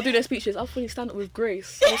when people do their speeches, I'll fully stand up with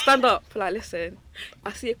grace. I'll stand up, like, listen,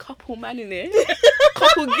 I see a couple man in here,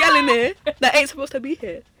 couple gal in here that ain't supposed to be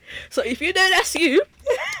here. So if you know that's you,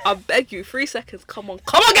 I beg you, 3 seconds, come on, girls!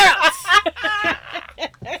 Come on, girls!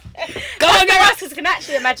 Because I can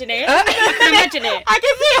actually imagine it. I can imagine it. I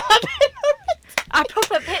can see it happening. I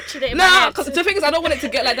proper pictured it in my Nah, head. because the thing is, I don't want it to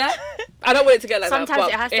get like that. I don't want it to get like Sometimes that.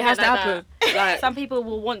 But it has to get like happen. Like, Some people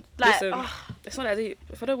will want, like, listen, oh, it's not that deep.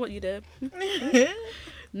 If I don't want you there,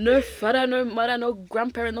 no father, no mother, no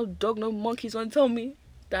grandparent, no dog, no monkey's gonna tell me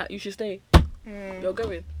that you should stay. You're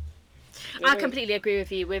going. I completely agree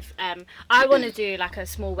with you. With I want to do like a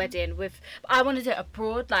small wedding I want to do it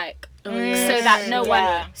abroad, like so that no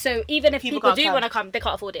Yeah. one. So even if People people can't do come. want to come, they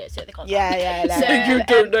can't afford it, so they can't. Yeah, yeah. So- Like, You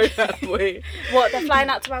don't know that way. Come. What? They're flying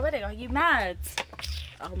out to my wedding? Are you mad?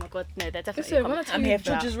 Oh my god, no, they're definitely Listen, coming. when I tell I'm you, here for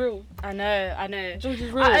George that. is real. I know. George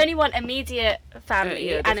is real. I only want immediate family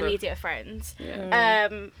Yeah, and different. immediate friends. Yeah.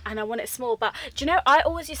 And I want it small. But do you know, I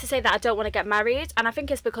always used to say that I don't want to get married, and I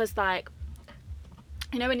think it's because like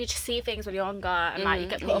you know, when you just see things when you're younger and like you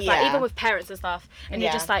get put off, Yeah. like even with parents and stuff, and you're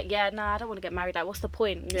Yeah. just like, yeah, nah, I don't want to get married. Like, what's the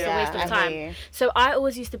point? It's a Yeah, waste of I time. hear you. So I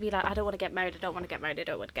always used to be like, I don't want to get married. I don't want to get married. I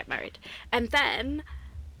don't want to get married. And then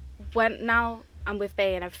when now I'm with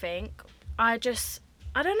Bay and everything, I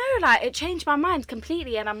don't know, like it changed my mind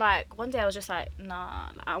completely. And I'm like, one day I was just like, nah,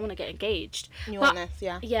 like, I want to get engaged. You But- want this,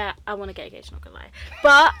 yeah. Yeah, I want to get engaged, not gonna lie.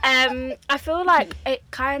 But I feel like it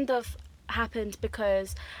kind of happened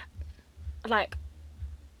because, like,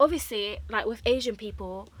 obviously, like with Asian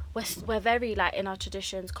people, we're very like in our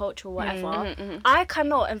traditions, cultural, whatever. I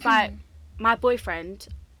cannot invite my boyfriend,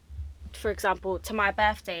 for example, to my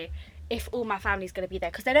birthday if all my family's gonna be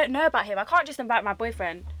there because they don't know about him. I can't just invite my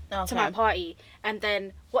boyfriend to my party and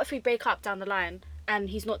then what if we break up down the line and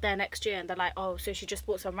he's not there next year and they're like, oh, so she just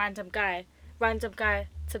brought some random guy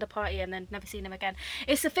to the party and then never seen him again.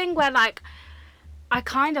 It's a thing where like I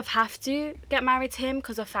kind of have to get married to him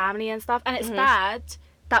because of family and stuff, and it's bad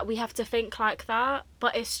that we have to think like that,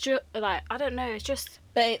 but it's just like, I don't know, it's just,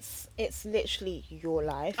 But it's literally your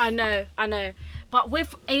life. I know, but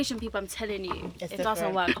with Asian people, I'm telling you, It's it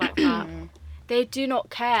doesn't different. work like that. They do not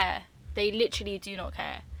care. They literally do not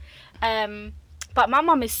care. But my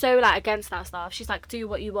mum is so like against that stuff. She's like, do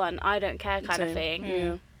what you want, I don't care kind of Same. thing.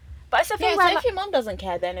 Yeah. But it's a thing Yeah, where so like, if your mum doesn't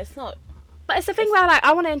care, then it's not. but it's a thing where like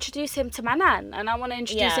I want to introduce him to my nan and I want to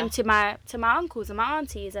introduce Yeah. him to my uncles and my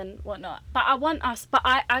aunties and whatnot. But I want us. But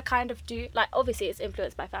I kind of do like, obviously it's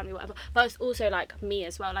influenced by family, whatever. But it's also like me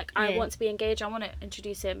as well. Like I want to be engaged. I want to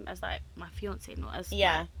introduce him as like my fiance, not as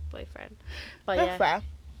Yeah. my boyfriend. But That's yeah,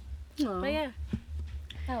 fair. but yeah.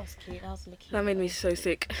 That was cute. That was really cute. That made me so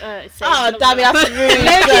sick. Oh, damn it, that's rude.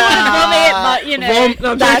 But you know, Vom-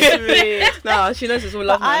 no, I'm That's joking. rude. Nah, she knows it's all But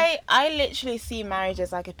love, man. I literally see marriage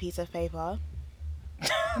as like a piece of paper.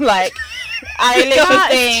 Like, I literally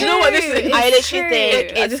think. You know what this is? I It's literally true.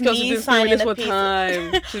 think I it's just got to me been screaming signing this a for piece.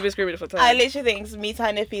 time. She's been screaming it for time. I literally think it's me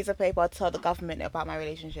signing a piece of paper to tell the government about my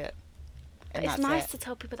relationship. And it's that's nice it. to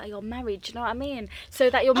tell people that you're married. Do you know what I mean? So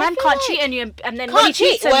that your I man feel can't like- cheat on you, and then when he Can't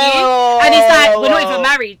cheats cheat. on you, Whoa, and he's like, we're not whoa. even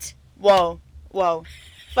married. Whoa.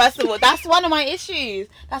 First of all, that's one of my issues.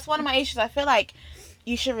 I feel like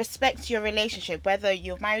you should respect your relationship, whether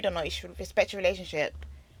you're married or not. You should respect your relationship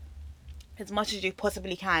as much as you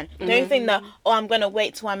possibly can. Don't think that, oh, I'm gonna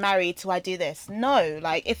wait till I'm married till I do this. No,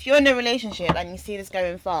 like if you're in a relationship and you see this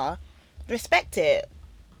going far, respect it.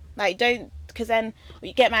 Like don't, because then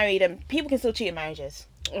you get married and people can still cheat in marriages.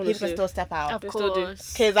 People Honestly. can still step out. Of They still do.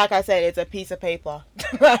 course. Because, like I said, it's a piece of paper.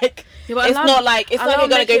 Like, Yeah, but it's allow- not like allow you're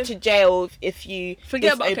gonna go making- to jail if you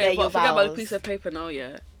Forget about disobey your forget about the vows. piece of paper now,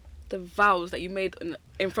 yeah. The vows that you made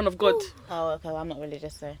in front of God. Oh, okay. Well, I'm not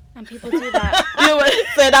religious, so. And people do that. You know what?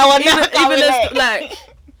 So that one, I can't Even as relate. like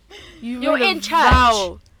You're made a in church.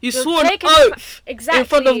 vow. You You're swore an taking oath exactly. in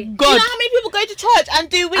front of You know God. how many people go to church and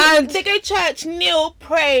do And- they go to church, kneel,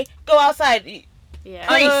 pray, go outside. Yeah.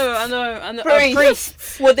 I know. Priests.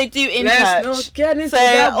 Priests. What they do in Let's church. not get into So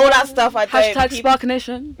that. all that stuff I don't. Hashtag people- Spark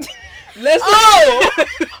Nation. Let's Oh,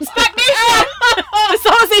 Spark Nation.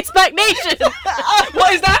 Someone say Spark Nation.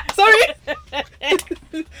 What is that? Sorry.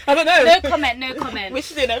 I don't know. No comment. We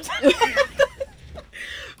should do them.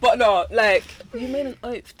 But no, like you made an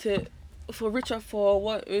oath for richer for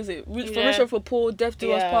what is it? For Yeah. richer for poor, death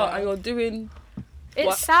do us Yeah. part, and you're doing It's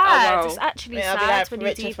What? sad. Oh, wow. It's actually Yeah, I'll be sad like, when for you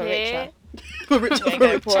richer deep for it. richer. for richer We for ain't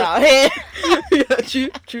going richer. poor out here. Yeah,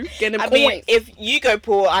 true. Getting them I mean, coins. if you go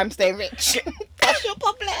poor, I'm staying rich. That's your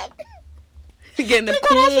problem. Getting them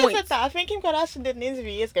Kim Kardashian coins. said that. I think Kim Kardashian did an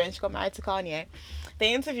interview years ago and she got married to Kanye. The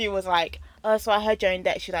interview was like, oh, so I heard you're in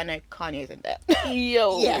debt. She's like, no, Kanye's in debt.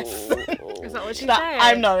 Yo. Yes. Is that what she She's like, said?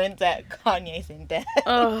 I'm not in debt. Kanye's in debt.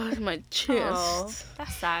 Oh, my chest. Oh,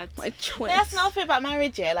 that's sad. My chest. That's nothing about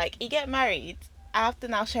marriage, yeah. Like, you get married, I have to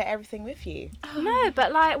now share everything with you. No,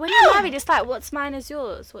 but like when you're married, it's like what's mine is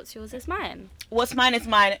yours. What's yours is mine. What's mine is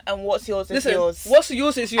mine, and what's yours is Listen, yours. what's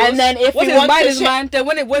yours is yours. And then if what's you is want mine to is share- mine. Then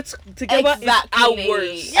when it works together, Exactly. it's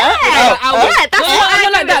ours. Yeah. Oh, Ours. Yeah, that's no, what I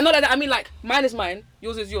not like agree that. Not like that. I mean, like mine is mine,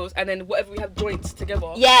 yours is yours, and then whatever we have joint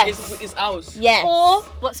together, Yes. is ours. Yes. Or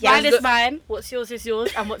what's Yeah, mine is the- mine. What's yours is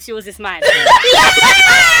yours, and what's yours is mine.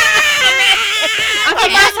 But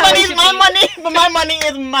my money is my money, but my money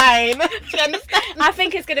is mine. Do you understand? I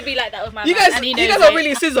think it's gonna be like that with my You man, guys, and he you knows guys are it.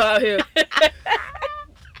 really scissor out here.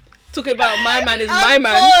 Talking about my man is my Of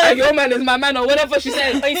man, course. and your man is my man, or whatever she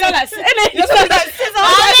said. Oh, you sound like You sound like Scissor.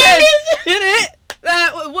 You know it?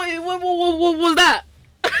 What was that?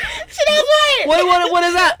 She knows right. What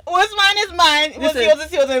is that? What's mine is mine. What's Listen. yours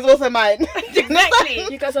is yours, and it's also mine. Exactly.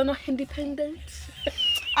 You guys are not independent.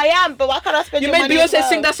 I am, but why can't I spend You your made money as Beyonce well?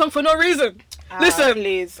 sing that song for no reason. Ah, Listen.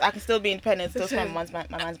 please. I can still be independent, still spend Listen.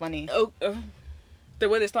 my man's money. Oh, Then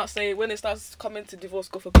when it starts coming to divorce,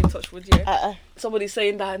 God forbid, touch wood, yeah. Somebody's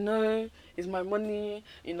saying that no, it's my money.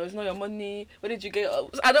 You know, it's not your money. Where did you get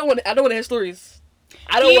it? I don't want to hear stories.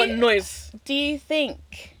 I don't want noise. Do you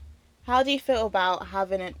think? How do you feel about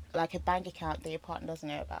having a bank account that your partner doesn't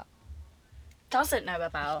know about? Doesn't know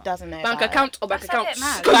about. Doesn't know Bank about account or bank That's a account? bit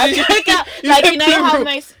mad. Bank account. Like, you know how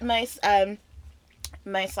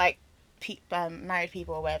most like married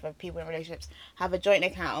people or whatever, people in relationships have a joint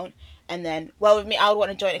account, and then with me, I would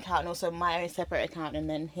want a joint account and also my own separate account and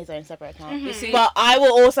then his own separate account. Mm-hmm. You see, But I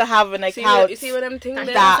will also have an account. you see what I'm thinking That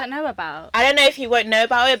he there? doesn't know about. I don't know if he won't know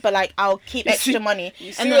about it, but like I'll keep extra money,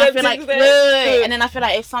 you see and then what I I'm feel like thinking there? wait, and then I feel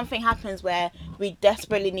like if something happens where we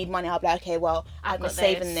desperately need money, I'll be like, okay, well, I've I've been got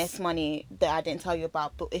saving this. this money that I didn't tell you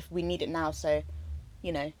about, but if we need it now, so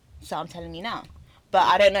I'm telling you now. But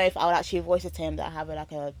I don't know if I would actually voice it to him that I have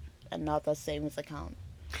another savings account.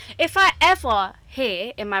 If I ever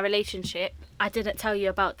hear in my relationship, I didn't tell you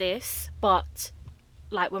about this, but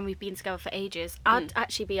like when we've been together for ages, I'd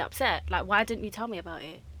actually be upset. Like, why didn't you tell me about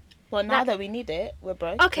it? Well, now That- that we need it, we're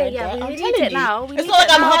broke. Okay, we're in yeah, debt. we I'm need telling it you. now. We It's need not like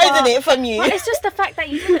it I'm now, hiding but- it from you. Well, it's just the fact that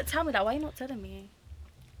you didn't tell me that. Why are you not telling me?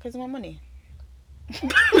 Because of my money.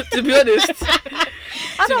 To be honest,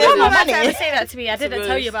 I don't be want my honest, man to money. ever say that to me. I didn't be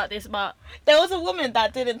tell you honest. about this, but There was a woman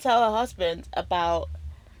that didn't tell her husband about.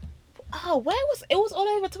 Oh, it was all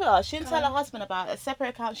over Twitter. She didn't tell her husband about a separate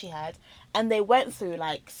account she had, and they went through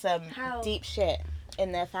like some How? deep shit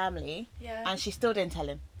in their family, yeah. and she still didn't tell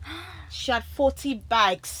him. She had 40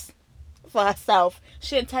 bags for herself.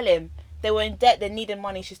 She didn't tell him. They were in debt. They needed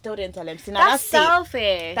money. She still didn't tell him. See, now That's that's deep.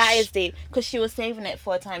 selfish. That is deep because she was saving it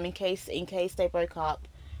for a time in case they broke up,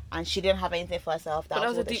 and she didn't have anything for herself. That But that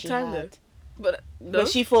was was all a that deep she time, had. but no. But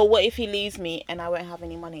she thought, what if he leaves me and I won't have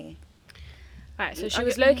any money? Right, so I she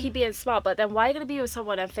was get- low key being smart, but then why are you gonna be with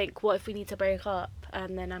someone and think, what if we need to break up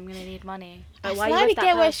and then I'm gonna need money? Like, why are you slightly with that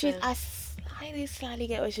get where person? she's. I slightly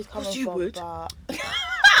get where she's coming you from, would. but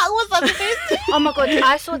what's that supposed to? Oh my god,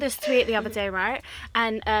 I saw this tweet the other day, right?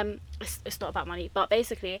 And it's not about money, but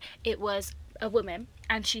basically it was a woman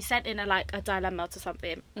and she sent in a dilemma to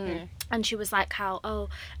something. And she was like,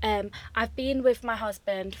 I've been with my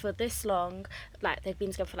husband for this long, like they've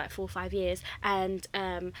been together for like 4 or 5 years, and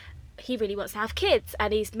he really wants to have kids,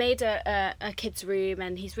 and he's made a kids room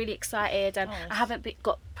and he's really excited, and I haven't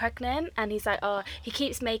got pregnant, and he's like, he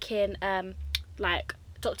keeps making like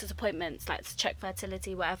doctor's appointments, like to check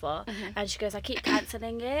fertility, whatever. And she goes, I keep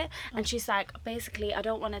cancelling it. And she's like, basically, I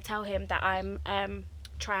don't want to tell him that I'm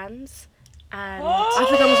trans. And I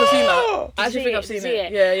think I must have seen that. I actually think I've Did you seen see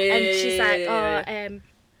it. Yeah. And she's like,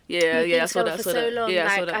 yeah. you've I been saw together that. for so long, Yeah,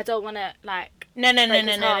 I saw like that. I don't want to like. No. break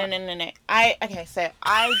his heart. Okay, so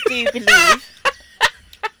I do believe.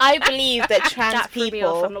 I believe that trans That threw me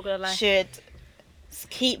off, I'm not people gonna lie. should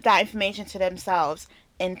keep that information to themselves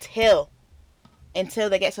until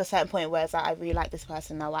they get to a certain point where it's like, I really like this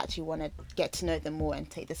person, I actually want to get to know them more and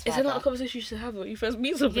take this Is it further. not a conversation you should have when you first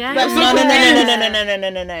meet somebody? Yeah. But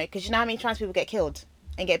Yeah. no. Because you know how many trans people get killed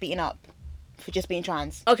and get beaten up for just being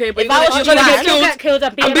trans. Okay, but If I was you're gonna trans, get killed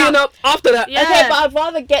and and beaten up after that. Yeah. Okay, but I'd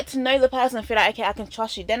rather get to know the person and feel like, okay, I can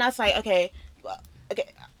trust you. Then I say, okay,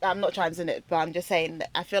 I'm not trans in it, but I'm just saying that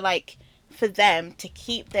I feel like for them to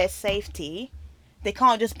keep their safety, they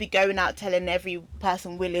can't just be going out telling every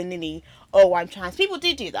person willy-nilly, oh, I'm trans. People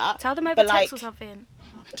do that. Tell them over but text like, or something.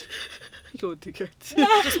 You're a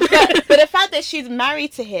dickhead. but the fact that she's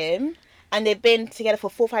married to him and they've been together for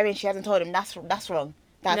 4 or 5 years, she hasn't told him, that's wrong.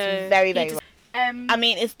 That's No, very, he very just- wrong. I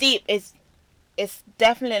mean, it's deep. It's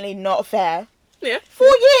definitely not fair. Yeah. 4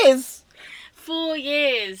 years. 4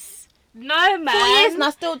 years. No, man. 4 years and I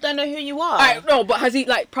still don't know who you are. Alright, no, but has he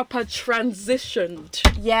like proper transitioned?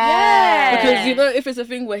 Yeah. Because you know, if it's a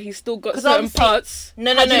thing where he's still got 'Cause certain obviously- parts.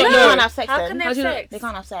 No, How do you they know? can't have sex How then. can they How have do you know? sex? They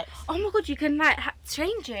can't have sex. Oh my god, you can like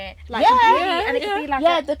change it. Like, Yeah, completely, yeah, and it could be like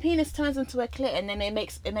Yeah, a, the penis turns into a clit and then it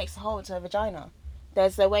makes the hole into a vagina.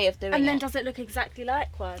 There's a way of doing and then it. does it look exactly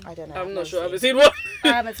like one? I don't know. I'm I've not sure. I never haven't seen one. I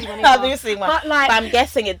haven't seen one I've either. never seen one. But like, But I'm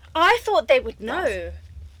guessing it. I thought they would know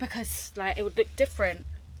because like it would look different.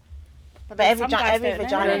 But then every some guys every don't know.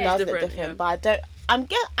 vagina Yeah, does it's look different, different. yeah.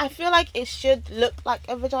 But I feel like it should look like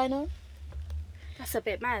a vagina. That's a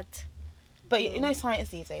bit mad. But you know science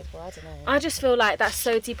these days, bro. I don't know. I just feel like that's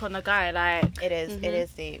so deep on the guy. Like, It is. It is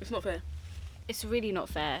deep. It's not fair. it's really not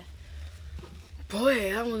fair.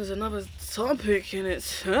 Boy, that one's another topic in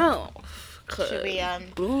itself. Should we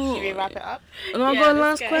wrap it up? And I've Yeah, got a let's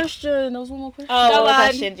last go. question. There was one more question. Oh, Go what on.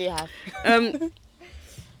 question do you have?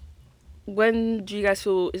 When do you guys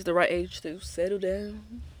feel is the right age to settle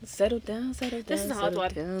down? Settle down. This is a hard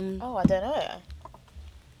one. Down. Oh, I don't know.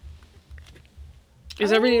 Is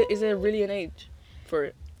there really an age for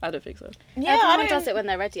it. I don't think so. Yeah, Everyone does it when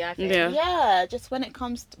they're ready, I think. Yeah. Yeah, just when it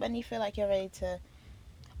comes to, when you feel like you're ready to.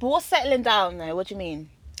 But what's settling down though? What do you mean?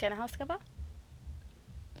 Getting a house together?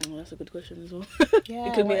 Oh, that's a good question as well. Yeah,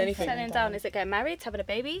 It could what mean is anything. Settling down, is it getting married, having a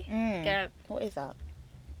baby? Mm. What is that?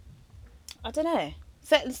 I don't know.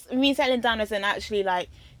 Settling down isn't actually like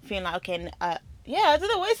feeling like okay. Yeah, I don't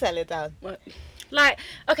know what is settling down. What? Like,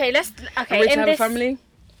 okay, Ready in to have this... a family?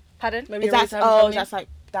 Pardon? Maybe Is you're ready that to have a family? that's like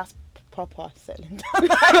that's proper settling down.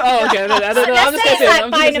 Oh, okay. I don't know. I'm Let's just say it's guessing.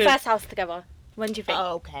 like buying the first house together. When do you think?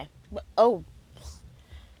 Oh, okay. Oh.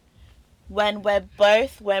 When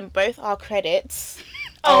both our credits.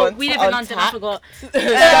 We live in London, I tax. forgot.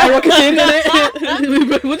 Skyrocketing,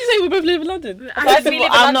 innit? What do you say? We both live in London. First of We all,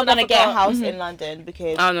 live in I'm not London, gonna I get a forgot. house in London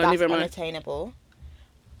because Oh, no, that's neither am I. unattainable.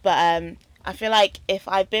 But I feel like if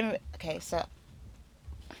I've been so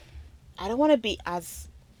I don't want to be as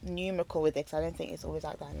numerical with it 'cause I don't think it's always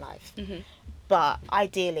like that in life. Mhm. But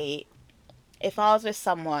ideally, if I was with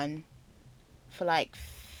someone for like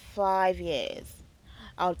 5 years,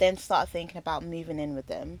 I'll then start thinking about moving in with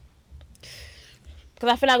them. Because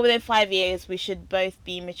I feel like within 5 years, we should both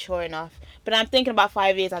be mature enough. But I'm thinking about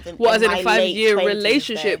 5 years as in What, as in my a late 5-year 20s,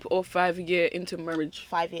 relationship though. or 5-year into marriage?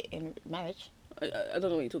 5 year in marriage. I don't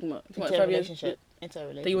know what you're talking about. Talking Into about a 5 years relationship. Into a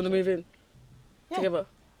relationship. that you want to move in Yeah. together.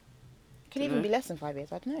 Could even be less than 5 years.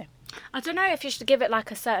 I don't know. I don't know if you should give it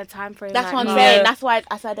like a certain time frame. That's like, what I'm no. saying. Yeah. That's why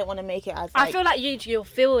I said I don't want to make it as. Like, I feel like you'll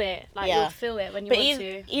feel it. Like Yeah. you'll feel it when you but want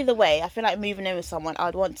to. either way, I feel like moving in with someone,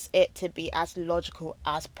 I'd want it to be as logical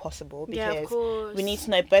as possible Yeah, of because course. we need to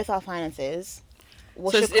know both our finances.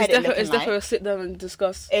 What's So your it's credit definitely looking like? a sit down and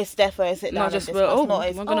discuss. It's definitely a sit down Not and just, discuss. well, Not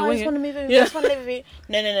as, I'm gonna I wing just it. want to move in. Yeah. I just want to live with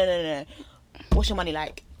you. No. What's your money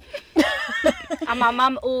like? And my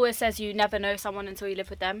mum always says you never know someone until you live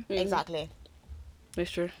with them. Exactly.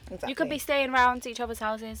 It's true. Exactly. You could be staying around each other's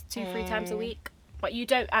houses 2-3 times a week, but you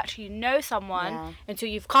don't actually know someone Yeah. until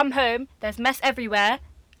you've come home. There's mess everywhere,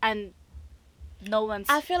 and no one's.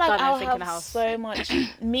 I feel like done I'll anything in the have house. so much.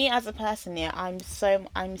 Me as a person, yeah, I'm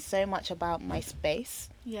so much about my space.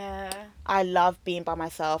 Yeah. I love being by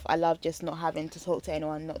myself. I love just not having to talk to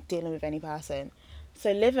anyone, not dealing with any person.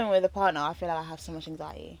 So living with a partner, I feel like I have so much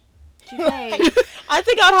anxiety. Do you think? I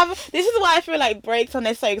think I'd have. This is why I feel like breaks on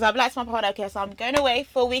this so because I'd be like to my partner, okay, so I'm going away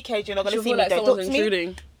for a weekend. You're not gonna She'll see feel me. like Don't talk someone's to me.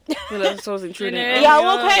 intruding. Feel like someone's intruding. You know? Yeah, I'll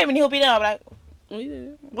walk home and he'll be there. I'll be like, Oh, yeah.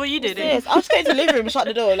 What you what's this? I'll just go to the living room and shut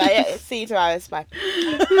the door. Like, yeah, see you 2 hours. Bye.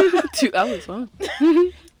 2 hours, wow. But you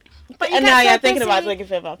And get now, so yeah, thinking about it, busy. making me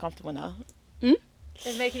feel more uncomfortable now.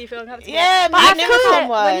 It's making you feel uncomfortable. Yeah, But I moving feel in with like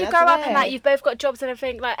someone. when you I grow don't up and know. like you've both got jobs and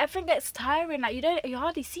everything, like everything gets tiring. Like you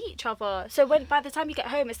hardly see each other. So when by the time you get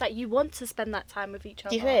home, it's like you want to spend that time with each other.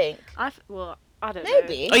 Do you think? I don't know.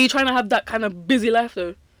 Maybe. Are you trying to have that kind of busy life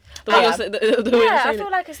though? The way I you're am. saying, the way you're Yeah, I saying feel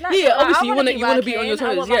it. like it's natural. Yeah, Like, obviously I you wanna wanna be on your working, I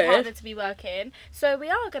toes, want my yeah. partner to be working. So we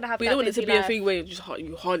are gonna have But you that don't want it busy to be a life. thing where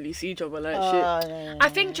you hardly see each other like Oh, shit. no. I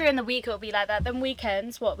think during the week it'll be like that. Then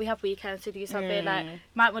weekends, we have weekends to do something. Like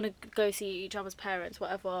might want to go see each other's parents,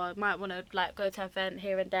 whatever. Might want to like go to an event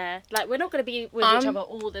here and there. Like we're not gonna be with each other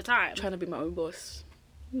all the time. Trying to be my own boss.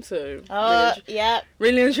 So Yeah.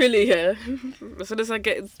 really and truly, yeah. As soon as I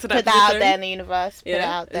get to that Put that out position, there in the universe. Put it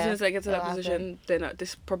yeah. out there. As soon as I get to that It'll happen. position, then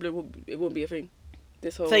this probably won't be a thing.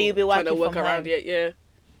 This whole So you'll be trying to working work from around home? it, yeah.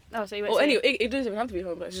 Oh, so you went Well, to- anyway, it doesn't even have to be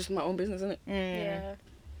home, but it's just my own business, isn't it? Yeah.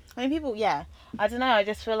 I mean, people, yeah. I don't know. I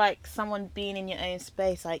just feel like someone being in your own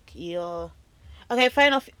space, like you're. Okay, fair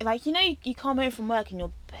enough. Like, you know, you come home from work and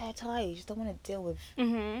you're bare tired. You just don't want to deal with.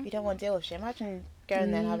 Mhm. You don't want to deal with shit. Imagine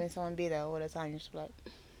going there and having someone be there all the time. You're just like,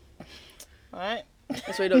 alright.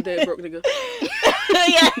 That's why you don't date a broke nigga.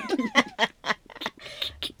 Yeah.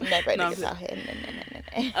 No, bro, No, I'm niggas out here.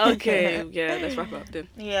 No. Okay, yeah, let's wrap up then.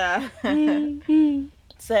 Yeah.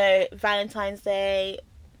 So, Valentine's Day.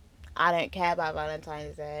 I don't care about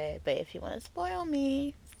Valentine's Day, but if you want to spoil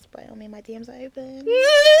me, my DMs are open.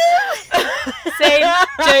 Same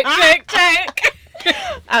joke.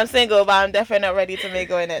 I'm single, but I'm definitely not ready to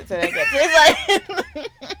mingle in it. So don't get it's like,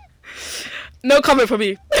 No comment from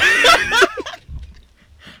me.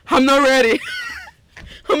 I'm not ready.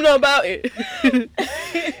 I'm not about it.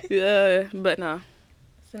 Yeah, but nah.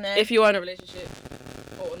 so no. If you are in a relationship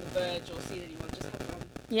or on the verge or see anyone, just have fun.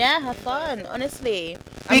 Yeah, have fun. Honestly,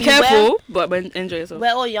 I Be mean, careful, but enjoy yourself.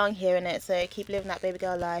 We're all young here in it, so keep living that baby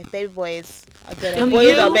girl life. Baby boys, I don't know. And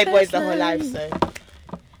Boys you are baby boys the best whole life. So,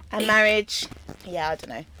 and marriage, yeah, I don't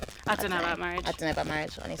know. I don't know about marriage. I don't know about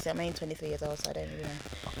marriage. Honestly, I'm only 23 years old, so I don't really know.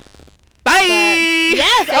 Bye.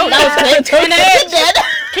 Yes. Oh, that was quick.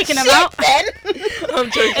 Kicking them out. I'm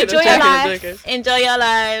joking. Enjoy I'm your joking, I'm life. joking. Enjoy your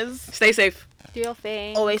lives. Stay safe. Do your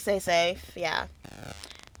thing. Always stay safe. Yeah.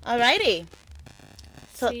 Alrighty.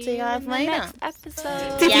 talk See to you you guys in the later. next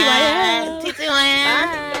episode. Yeah.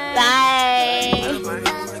 TTYM. Bye.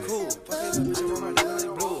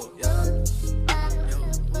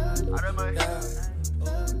 I don't mind.